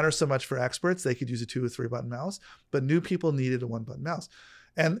didn't matter so much for experts; they could use a 2 or 3-button mouse, but new people needed a one-button mouse.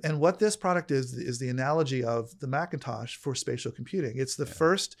 And what this product is the analogy of the Macintosh for spatial computing. It's the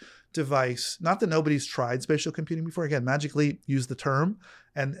first device, not that nobody's tried spatial computing before. Again, Magic Leap used the term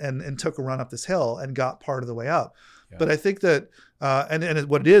and took a run up this hill and got part of the way up. Yeah. But I think that, and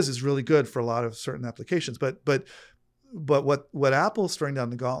what it is really good for a lot of certain applications. But what Apple's throwing down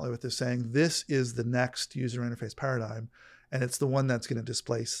the gauntlet with is saying this is the next user interface paradigm, and it's the one that's going to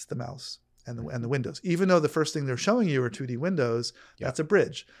displace the mouse and the windows. Even though the first thing they're showing you are 2D windows, that's a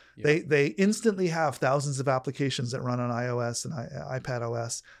bridge. They instantly have thousands of applications that run on iOS and iPad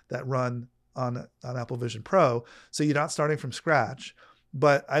OS that run on Apple Vision Pro. So you're not starting from scratch.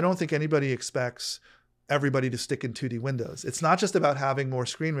 But I don't think anybody expects everybody to stick in 2D windows. It's not just about having more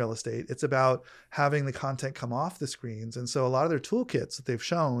screen real estate. It's about having the content come off the screens. And so a lot of their toolkits that they've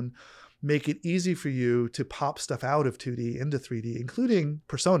shown make it easy for you to pop stuff out of 2D into 3D, including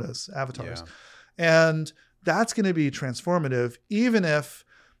personas, avatars. And that's going to be transformative, even if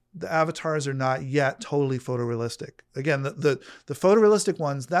the avatars are not yet totally photorealistic. Again, the photorealistic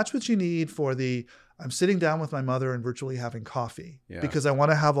ones, that's what you need for I'm sitting down with my mother and virtually having coffee because I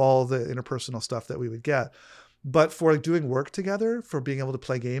want to have all the interpersonal stuff that we would get. But for doing work together, for being able to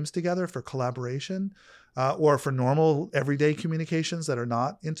play games together, for collaboration, or for normal everyday communications that are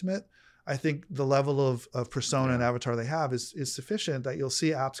not intimate, I think the level of persona and avatar they have is sufficient that you'll see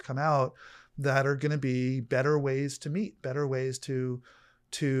apps come out that are going to be better ways to meet, better ways to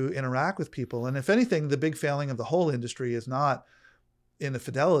interact with people. And if anything, the big failing of the whole industry is not in the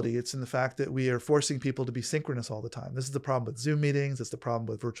fidelity, it's in the fact that we are forcing people to be synchronous all the time. This is the problem with Zoom meetings. It's the problem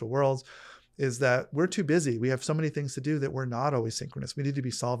with virtual worlds, is that we're too busy. We have so many things to do that we're not always synchronous. We need to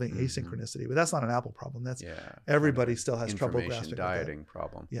be solving asynchronicity, but that's not an Apple problem. That's everybody still has trouble grasping dieting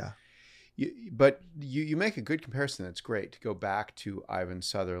problem. Yeah. But you make a good comparison. That's great to go back to Ivan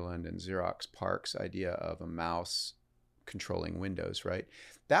Sutherland and Xerox PARC's idea of a mouse controlling Windows, right?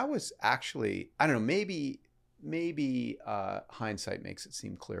 That was actually, I don't know, maybe hindsight makes it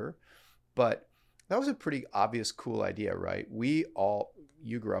seem clearer, but that was a pretty obvious, cool idea, right?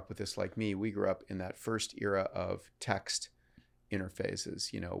 You grew up with this like me. We grew up in that first era of text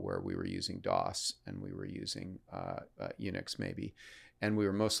interfaces, where we were using DOS and we were using Unix maybe. And we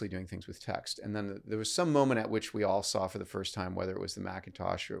were mostly doing things with text. And then there was some moment at which we all saw for the first time, whether it was the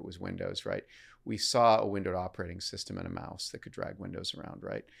Macintosh or it was Windows, right? We saw a windowed operating system and a mouse that could drag windows around,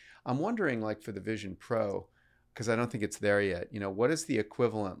 right? I'm wondering, like for the Vision Pro, because I don't think it's there yet, what is the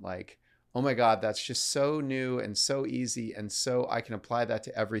equivalent like, oh my God, that's just so new and so easy. And so I can apply that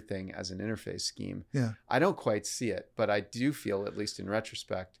to everything as an interface scheme. Yeah. I don't quite see it, but I do feel, at least in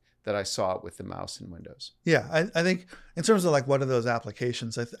retrospect, that I saw it with the mouse and Windows. Yeah, I think in terms of like what are those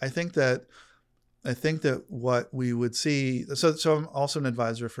applications, I think that what we would see. So I'm also an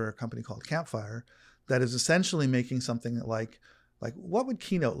advisor for a company called Campfire that is essentially making something like what would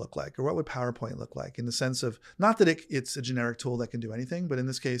Keynote look like, or what would PowerPoint look like, in the sense of not that it's a generic tool that can do anything, but in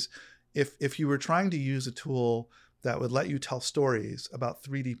this case, if you were trying to use a tool that would let you tell stories about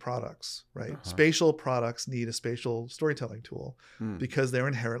 3D products, right? Spatial products need a spatial storytelling tool because they're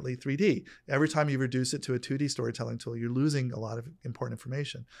inherently 3D. Every time you reduce it to a 2D storytelling tool, you're losing a lot of important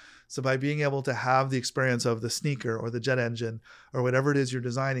information. So by being able to have the experience of the sneaker or the jet engine or whatever it is you're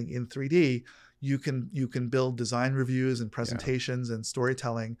designing in 3D, you can build design reviews and presentations and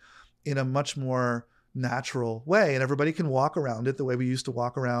storytelling in a much more natural way. And everybody can walk around it the way we used to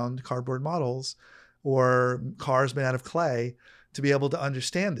walk around cardboard models or cars made out of clay to be able to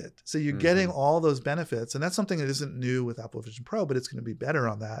understand it. So you're getting all those benefits. And that's something that isn't new with Apple Vision Pro, but it's going to be better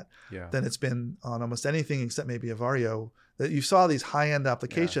on that than it's been on almost anything except maybe a Vario. That you saw these high-end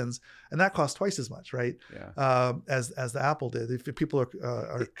applications, and that cost twice as much, right? As the Apple did. If people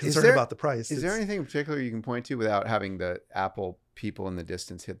are concerned about the price. Is there anything in particular you can point to without having the Apple people in the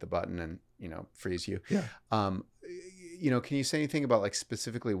distance hit the button and, freeze you? Can you say anything about like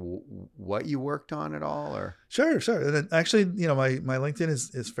specifically what you worked on at all, or? Sure. And then actually, my LinkedIn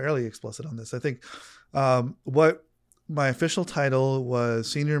is fairly explicit on this. I think what my official title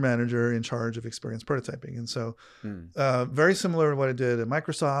was Senior Manager in charge of experience prototyping. And so very similar to what I did at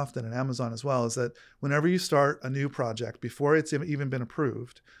Microsoft and at Amazon as well, is that whenever you start a new project, before it's even been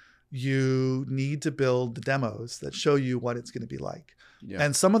approved, you need to build the demos that show you what it's going to be like.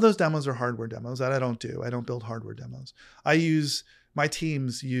 And some of those demos are hardware demos that I don't do. I don't build hardware demos. My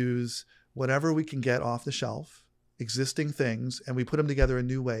teams use whatever we can get off the shelf, existing things, and we put them together in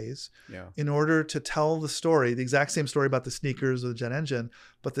new ways in order to tell the story, the exact same story about the sneakers or the jet engine,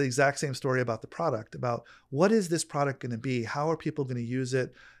 but the exact same story about the product, about what is this product going to be? How are people going to use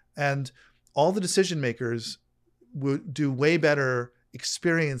it? And all the decision makers would do way better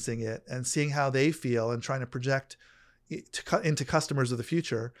experiencing it and seeing how they feel and trying to project into customers of the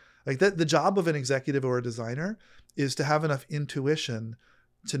future. Like that, the job of an executive or a designer is to have enough intuition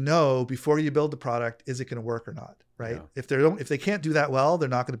to know before you build the product, is it going to work or not, right? If they can't do that well, they're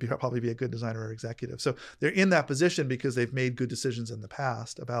not going to probably be a good designer or executive. So they're in that position because they've made good decisions in the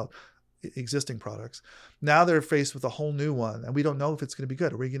past about existing products. Now they're faced with a whole new one, and we don't know if it's going to be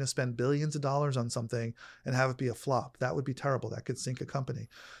good. Are we going to spend billions of dollars on something and have it be a flop? That would be terrible. That could sink a company.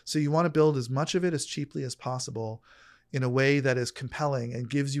 So you want to build as much of it as cheaply as possible in a way that is compelling and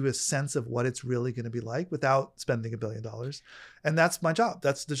gives you a sense of what it's really going to be like without spending $1 billion. And that's my job.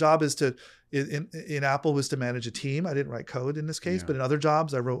 That's the job is to, in Apple was to manage a team. I didn't write code in this case, but in other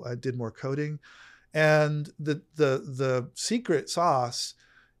jobs I did more coding. And the secret sauce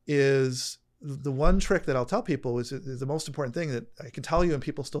is the one trick that I'll tell people is the most important thing that I can tell you and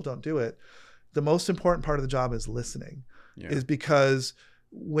people still don't do it. The most important part of the job is listening, is because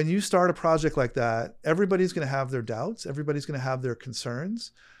when you start a project like that, everybody's going to have their doubts. Everybody's going to have their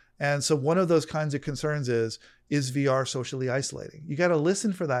concerns. And so one of those kinds of concerns is VR socially isolating? You got to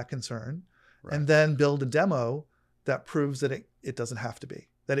listen for that concern and then build a demo that proves that it doesn't have to be.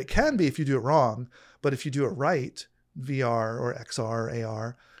 That it can be if you do it wrong, but if you do it right, VR or XR or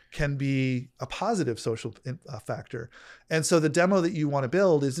AR can be a positive social factor. And so the demo that you want to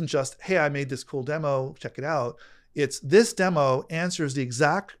build isn't just, hey, I made this cool demo, check it out. It's this demo answers the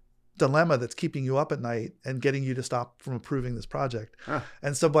exact dilemma that's keeping you up at night and getting you to stop from approving this project.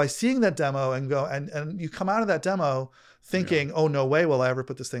 And so by seeing that demo and go and you come out of that demo thinking, oh, no way will I ever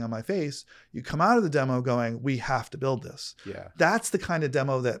put this thing on my face. You come out of the demo going, we have to build this. That's the kind of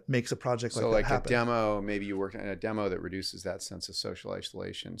demo that makes a project like that happen. So like a demo, maybe you work on a demo that reduces that sense of social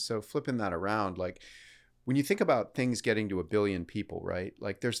isolation. So flipping that around, like when you think about things getting to 1 billion people, right?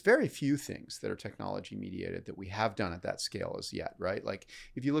 Like there's very few things that are technology mediated that we have done at that scale as yet, right? Like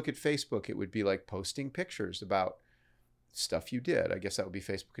if you look at Facebook, it would be like posting pictures about stuff you did. I guess that would be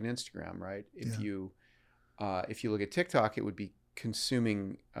Facebook and Instagram, right? If you look at TikTok, it would be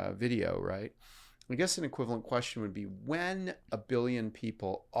consuming video, right? I guess an equivalent question would be when 1 billion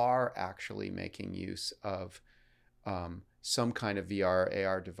people are actually making use of some kind of VR,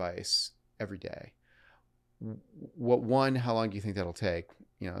 AR device every day. How long do you think that'll take?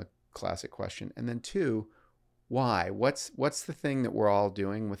 Classic question. And then 2, why? What's the thing that we're all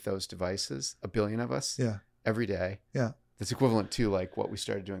doing with those devices? 1 billion of us every day. That's equivalent to like what we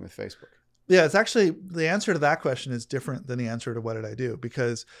started doing with Facebook. It's actually, the answer to that question is different than the answer to what did I do?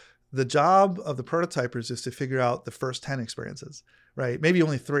 Because the job of the prototypers is to figure out the first 10 experiences, right? Maybe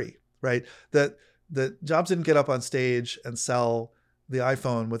only 3, right? That Jobs didn't get up on stage and sell the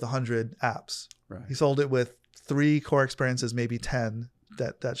iPhone with 100 apps. Right. He sold it with 3 core experiences, maybe 10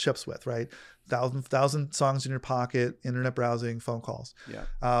 that ships with, right? 1,000 songs in your pocket, internet browsing, phone calls.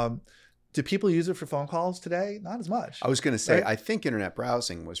 Do people use it for phone calls today? Not as much. I was going to say, right? I think internet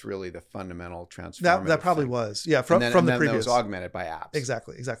browsing was really the fundamental transformative That probably thing. Was. Yeah, from the previous. It was augmented by apps.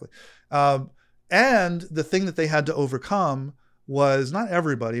 Exactly. And the thing that they had to overcome was not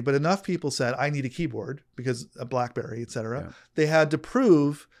everybody, but enough people said, I need a keyboard because a BlackBerry, et cetera. They had to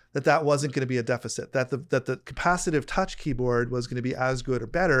prove that wasn't going to be a deficit, that the capacitive touch keyboard was going to be as good or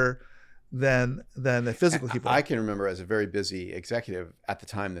better than a physical keyboard. I can remember as a very busy executive at the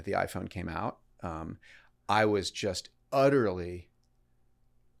time that the iPhone came out, I was just utterly,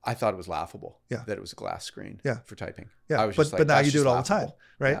 I thought it was laughable that it was a glass screen for typing. I was just but now you do it all the time,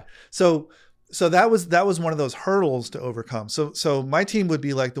 right? So So that was one of those hurdles to overcome. So my team would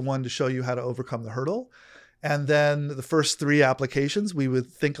be like the one to show you how to overcome the hurdle. And then the first 3 applications, we would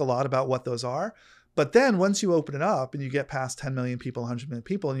think a lot about what those are. But then once you open it up and you get past 10 million people, 100 million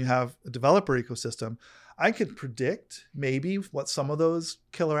people, and you have a developer ecosystem, I could predict maybe what some of those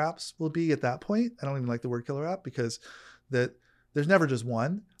killer apps will be at that point. I don't even like the word killer app because there's never just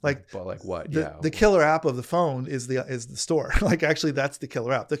one. Like what? The killer app of the phone is the store. Like actually that's the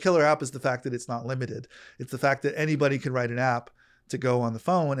killer app. The killer app is the fact that it's not limited. It's the fact that anybody can write an app to go on the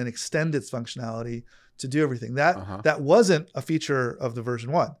phone and extend its functionality to do everything. That wasn't a feature of the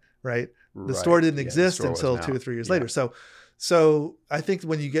version 1, right? The store didn't exist until 2 or 3 years later. So I think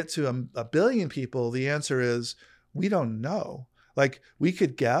when you get to a billion people, the answer is we don't know. Like we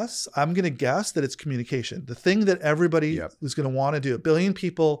could guess. I'm going to guess that it's communication. The thing that everybody is going to want to do. 1 billion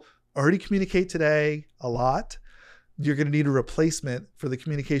people already communicate today a lot. You're going to need a replacement for the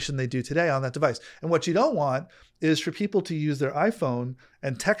communication they do today on that device. And what you don't want is for people to use their iPhone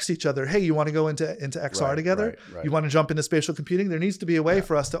and text each other, hey, you want to go into XR together? Right. You want to jump into spatial computing? There needs to be a way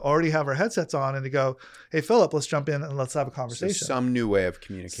for us to already have our headsets on and to go, hey, Philip, let's jump in and let's have a conversation. So some new way of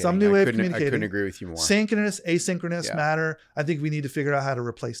communicating. I couldn't agree with you more. Synchronous, asynchronous matter. I think we need to figure out how to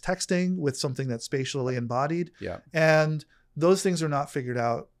replace texting with something that's spatially embodied. Yeah. And those things are not figured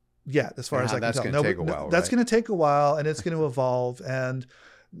out yet, as far as I can tell. That's going to take a while. That's going to take a while, and it's going to evolve. And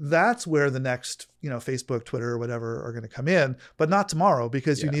that's where the next, Facebook, Twitter, or whatever are going to come in, but not tomorrow,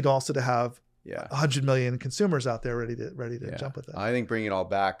 because you need also to have 100 million consumers out there ready to jump with it. I think bringing it all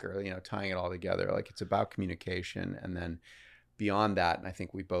back, or tying it all together, like it's about communication, and then beyond that, and I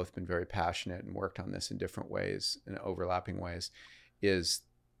think we've both been very passionate and worked on this in different ways, in overlapping ways, is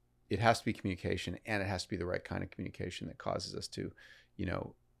it has to be communication, and it has to be the right kind of communication that causes us to,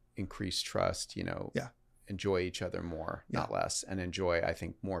 increase trust, enjoy each other more, not less, and enjoy, I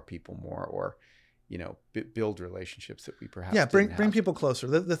think, more people more, or, build relationships that we perhaps bring people closer.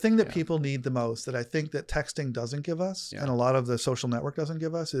 The thing that people need the most, that I think that texting doesn't give us, and a lot of the social network doesn't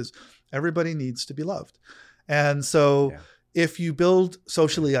give us, is everybody needs to be loved. And so if you build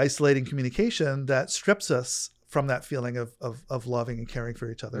socially isolating communication that strips us from that feeling of loving and caring for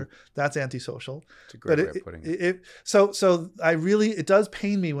each other, that's antisocial. It's a great way of putting it. So it does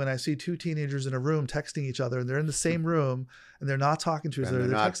pain me when I see 2 teenagers in a room texting each other, and they're in the same room and they're not talking to each other.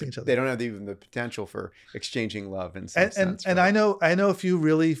 They're texting each other. They don't have even the potential for exchanging love in some sense. And I know a few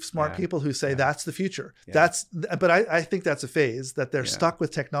really smart people who say that's the future. But I think that's a phase that they're stuck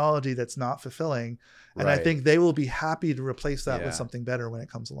with technology that's not fulfilling. And I think they will be happy to replace that with something better when it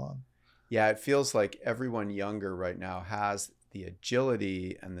comes along. Yeah, it feels like everyone younger right now has the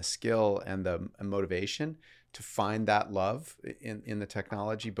agility and the skill and the motivation to find that love in the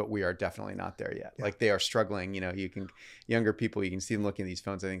technology, but we are definitely not there yet. Like they are struggling. Younger people, you can see them looking at these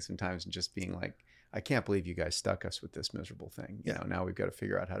phones, I think, sometimes, and just being like, I can't believe you guys stuck us with this miserable thing. Now we've got to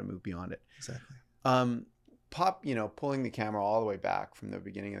figure out how to move beyond it. Exactly. Pulling the camera all the way back from the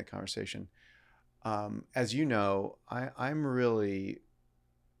beginning of the conversation. As you know, I'm really,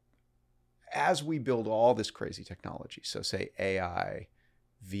 as we build all this crazy technology, so say AI,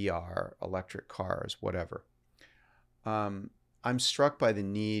 VR, electric cars, whatever, I'm struck by the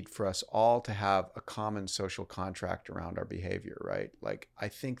need for us all to have a common social contract around our behavior, right? Like, I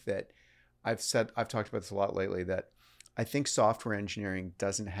think that I've talked about this a lot lately, that I think software engineering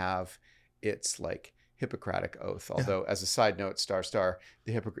doesn't have its like Hippocratic oath, although as a side note,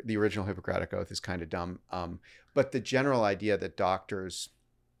 the original Hippocratic oath is kind of dumb. But the general idea that doctors,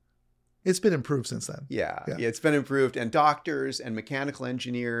 it's been improved since then. Yeah, it's been improved. And doctors and mechanical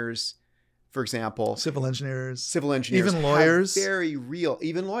engineers, for example, civil engineers, even lawyers,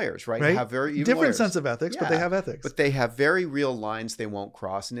 even lawyers, right? Have very different sense of ethics, but they have ethics. But they have very real lines they won't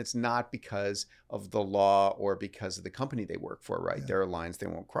cross, and it's not because of the law or because of the company they work for, right? There are lines they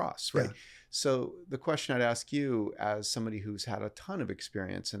won't cross, right? So the question I'd ask you, as somebody who's had a ton of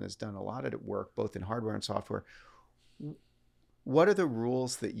experience and has done a lot of work both in hardware and software, what are the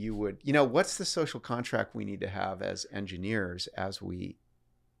rules that you would, what's the social contract we need to have as engineers as we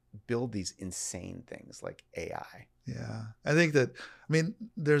build these insane things like AI? Yeah, I think that,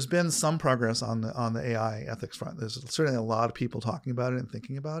 there's been some progress on the AI ethics front. There's certainly a lot of people talking about it and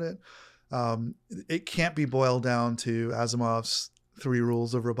thinking about it. It can't be boiled down to Asimov's 3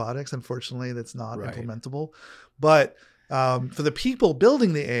 rules of robotics. Unfortunately, that's not implementable. But for the people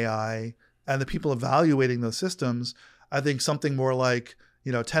building the AI and the people evaluating those systems, I think something more like,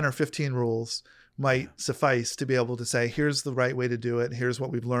 10 or 15 rules might suffice to be able to say, here's the right way to do it. Here's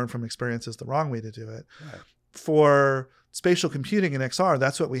what we've learned from experiences, the wrong way to do it. Right. For spatial computing and XR,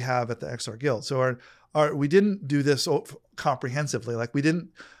 that's what we have at the XRGuild. So we didn't do this comprehensively. Like we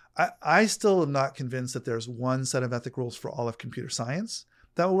didn't I still am not convinced that there's one set of ethical rules for all of computer science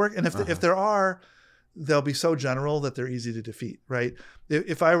that will work. And if there are, they'll be so general that they're easy to defeat, right?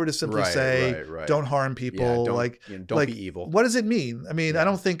 If I were to simply say, don't harm people, don't be evil. What does it mean? I mean, I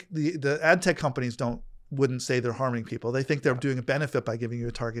don't think the ad tech companies wouldn't say they're harming people. They think they're doing a benefit by giving you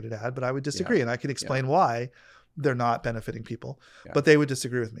a targeted ad, but I would disagree. And I can explain why they're not benefiting people, but they would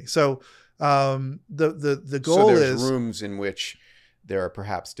disagree with me. So the goal there's rooms in which there are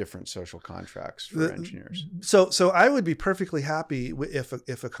perhaps different social contracts for engineers. So I would be perfectly happy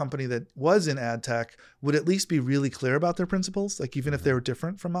if a company that was in ad tech would at least be really clear about their principles, like even if they were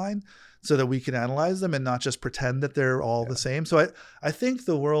different from mine, so that we can analyze them and not just pretend that they're all the same. So I think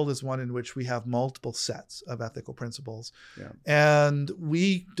the world is one in which we have multiple sets of ethical principles. Yeah. And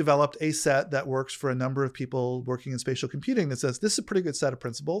we developed a set that works for a number of people working in spatial computing that says, this is a pretty good set of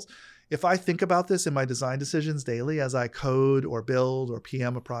principles. If I think about this in my design decisions daily as I code or build or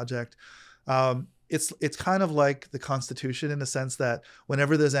PM a project, it's kind of like the Constitution in the sense that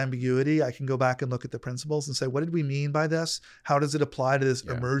whenever there's ambiguity, I can go back and look at the principles and say, what did we mean by this? How does it apply to this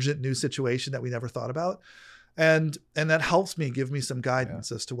emergent new situation that we never thought about? And that helps me give me some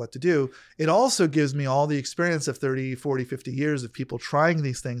guidance as to what to do. It also gives me all the experience of 30, 40, 50 years of people trying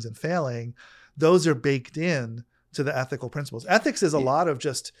these things and failing. Those are baked in to the ethical principles. Ethics is a lot of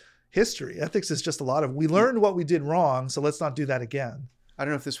just history. Ethics is just a lot of, we learned what we did wrong, so let's not do that again. I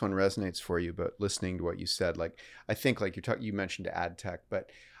don't know if this one resonates for you, but listening to what you said, I think you mentioned ad tech,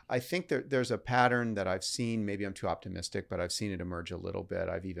 but I think there's a pattern that I've seen. Maybe I'm too optimistic, but I've seen it emerge a little bit.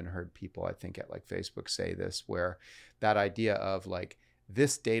 I've even heard people, I think at Facebook say this, where that idea of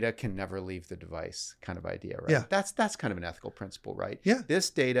this data can never leave the device kind of idea, right? Yeah. That's kind of an ethical principle, right? Yeah. This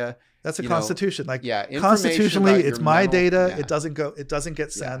data. That's a constitution. Constitutionally, it's my data. Yeah. It doesn't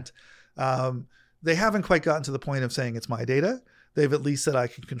get sent. They haven't quite gotten to the point of saying it's my data. They've at least said I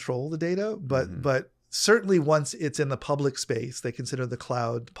can control the data, but certainly once it's in the public space, they consider the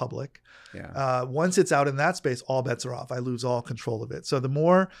cloud public. Yeah. Once it's out in that space, all bets are off. I lose all control of it. So the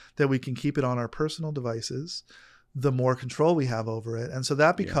more that we can keep it on our personal devices, the more control we have over it. And so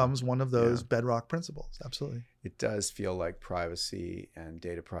that becomes one of those bedrock principles. Absolutely. It does feel like privacy and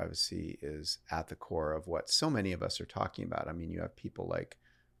data privacy is at the core of what so many of us are talking about. I mean, you have people like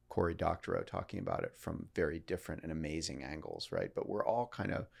Cory Doctorow talking about it from very different and amazing angles, right? But we're all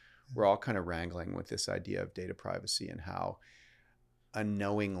kind of wrangling with this idea of data privacy and how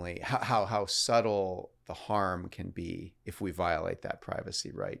unknowingly, how subtle the harm can be if we violate that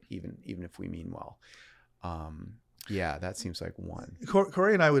privacy, right? Even if we mean well. That seems like one.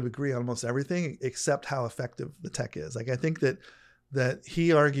 Cory and I would agree on almost everything except how effective the tech is. I think that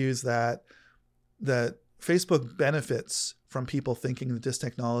he argues that Facebook benefits from people thinking that this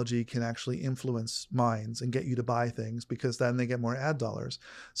technology can actually influence minds and get you to buy things because then they get more ad dollars.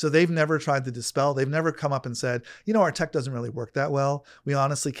 So they've never tried to dispel. They've never come up and said, our tech doesn't really work that well. We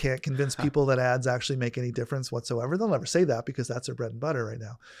honestly can't convince people that ads actually make any difference whatsoever. They'll never say that because that's their bread and butter right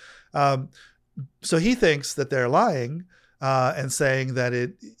now. So he thinks that they're lying and saying that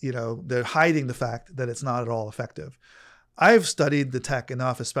they're hiding the fact that it's not at all effective. I've studied the tech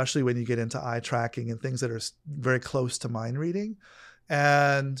enough, especially when you get into eye tracking and things that are very close to mind reading,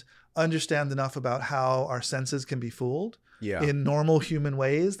 and understand enough about how our senses can be fooled in normal human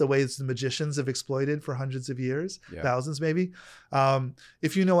ways, the ways the magicians have exploited for hundreds of years, thousands maybe.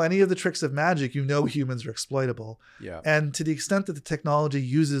 If you know any of the tricks of magic, humans are exploitable. Yeah. And to the extent that the technology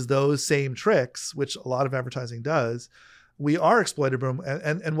uses those same tricks, which a lot of advertising does, we are exploitable.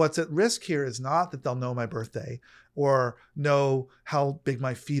 And what's at risk here is not that they'll know my birthday or know how big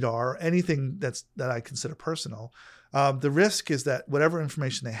my feet are, or anything that I consider personal. The risk is that whatever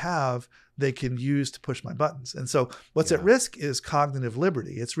information they have, they can use to push my buttons. And so what's at risk is cognitive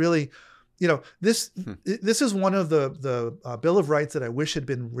liberty. It's really, this is one of the Bill of Rights that I wish had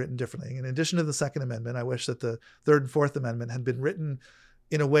been written differently. In addition to the Second Amendment, I wish that the Third and Fourth Amendment had been written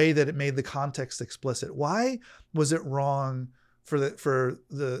in a way that it made the context explicit. Why was it wrong for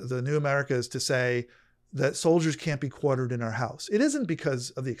the new Americas to say that soldiers can't be quartered in our house? It isn't because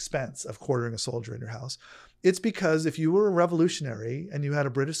of the expense of quartering a soldier in your house. It's because if you were a revolutionary and you had a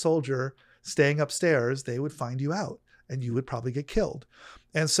British soldier staying upstairs, they would find you out and you would probably get killed.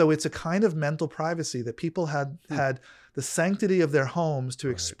 And so it's a kind of mental privacy that people had the sanctity of their homes to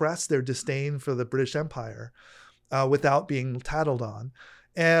express their disdain for the British Empire without being tattled on.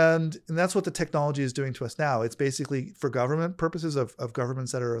 And that's what the technology is doing to us now. It's basically for government purposes of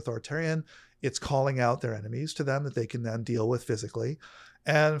governments that are authoritarian. It's calling out their enemies to them that they can then deal with physically.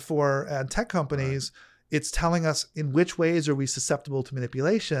 And for ad tech companies, it's telling us in which ways are we susceptible to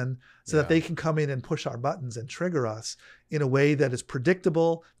manipulation so that they can come in and push our buttons and trigger us in a way that is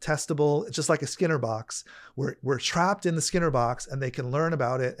predictable, testable. It's just like a Skinner box. We're trapped in the Skinner box, and they can learn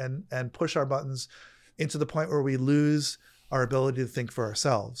about it and push our buttons into the point where we lose our ability to think for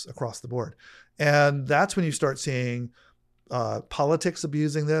ourselves across the board. And that's when you start seeing politics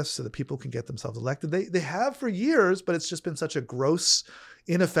abusing this so that people can get themselves elected. They have for years, but it's just been such a gross,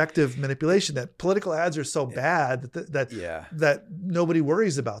 ineffective manipulation that political ads are so bad that nobody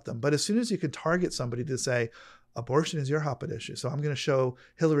worries about them. But as soon as you can target somebody to say, abortion is your hot issue, so I'm going to show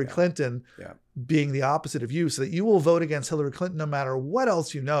Hillary Clinton being the opposite of you so that you will vote against Hillary Clinton no matter what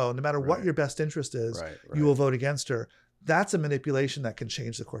else you know, no matter what your best interest is, you will vote against her. That's a manipulation that can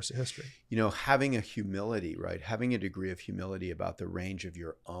change the course of history. You know, having a humility, right? Having a degree of humility about the range of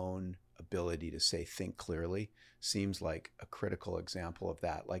your own ability to say, think clearly, seems like a critical example of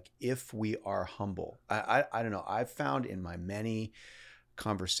that. Like, if we are humble, I don't know, I've found in my many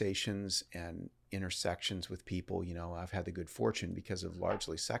conversations and intersections with people, you know, I've had the good fortune because of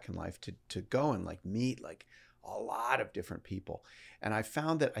largely Second Life to go and like meet like a lot of different people. And I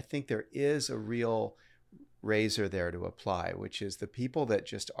found that I think there is a real razor there to apply, which is the people that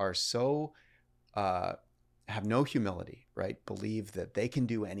just are so have no humility, right? Believe that they can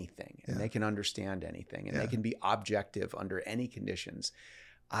do anything and they can understand anything and they can be objective under any conditions.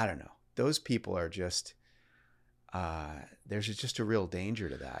 I don't know. Those people are just there's just a real danger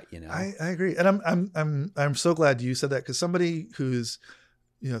to that, you know. I agree, and I'm so glad you said that, because somebody who's,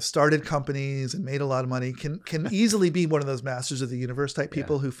 you know, started companies and made a lot of money can easily be one of those masters of the universe type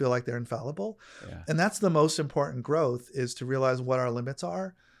people who feel like they're infallible. And that's the most important growth, is to realize what our limits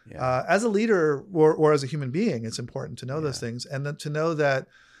are. As a leader or as a human being, it's important to know those things, and then to know that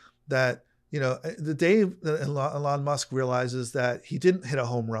you know, the day that Elon Musk realizes that he didn't hit a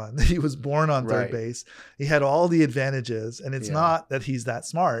home run, that he was born on third base, he had all the advantages, and it's not that he's that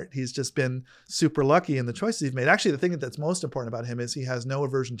smart. He's just been super lucky in the choices he's made. Actually, the thing that's most important about him is he has no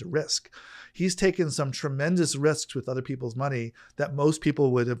aversion to risk. He's taken some tremendous risks with other people's money that most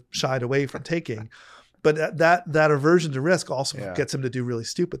people would have shied away from taking. But that aversion to risk also gets him to do really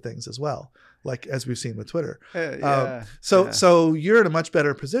stupid things as well, like as we've seen with Twitter. So you're in a much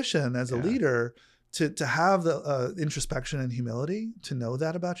better position as a leader to have the introspection and humility to know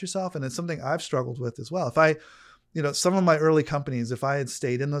that about yourself. And it's something I've struggled with as well. If I, you know, some of my early companies, if I had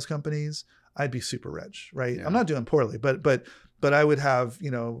stayed in those companies, I'd be super rich, right? I'm not doing poorly, but I would have, you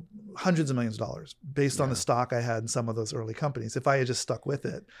know, hundreds of millions of dollars based on the stock I had in some of those early companies if I had just stuck with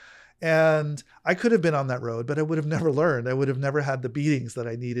it. And I could have been on that road, but I would have never learned. I would have never had the beatings that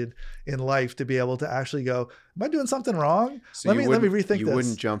I needed in life to be able to actually go, am I doing something wrong? So let me rethink this. You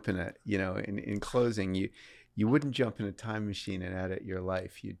wouldn't jump in it, you know, in closing, you wouldn't jump in a time machine and edit your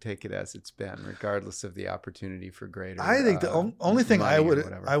life. You'd take it as it's been, regardless of the opportunity for greater. I think the only thing I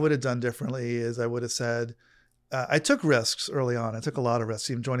would have done differently is I would have said, I took risks early on. I took a lot of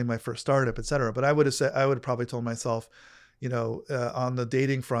risks, even joining my first startup, et cetera. But I would have probably told myself, you know, on the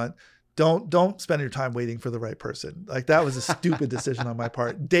dating front, don't spend your time waiting for the right person. Like, that was a stupid decision on my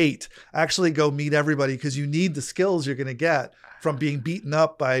part. Date, actually go meet everybody, because you need the skills you're going to get from being beaten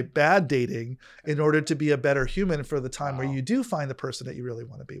up by bad dating in order to be a better human for the time where you do find the person that you really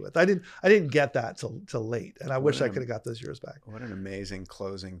want to be with. I didn't get that till late, and I wish I could have got those years back. What an amazing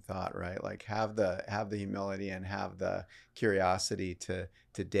closing thought, right? Like, have the humility and have the curiosity to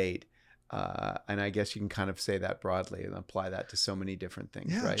date. And I guess you can kind of say that broadly and apply that to so many different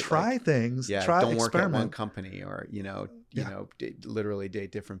things, right? Try things. Don't work at one company, or, you know, literally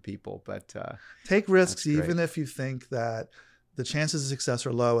date different people, but take risks, even if you think that the chances of success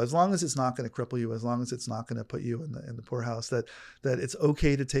are low, as long as it's not going to cripple you, as long as it's not going to put you in the poorhouse, that it's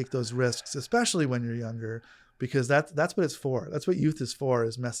okay to take those risks, especially when you're younger, because that's what it's for. That's what youth is for,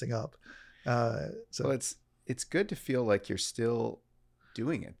 is messing up. So it's good to feel like you're still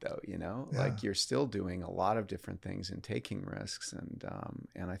doing it, though, you know, like you're still doing a lot of different things and taking risks,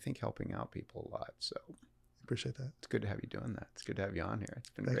 and I think helping out people a lot. So appreciate that. It's good to have you doing that. It's good to have you on here. It's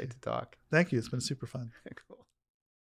been great to talk. Thank you. It's been super fun. Cool.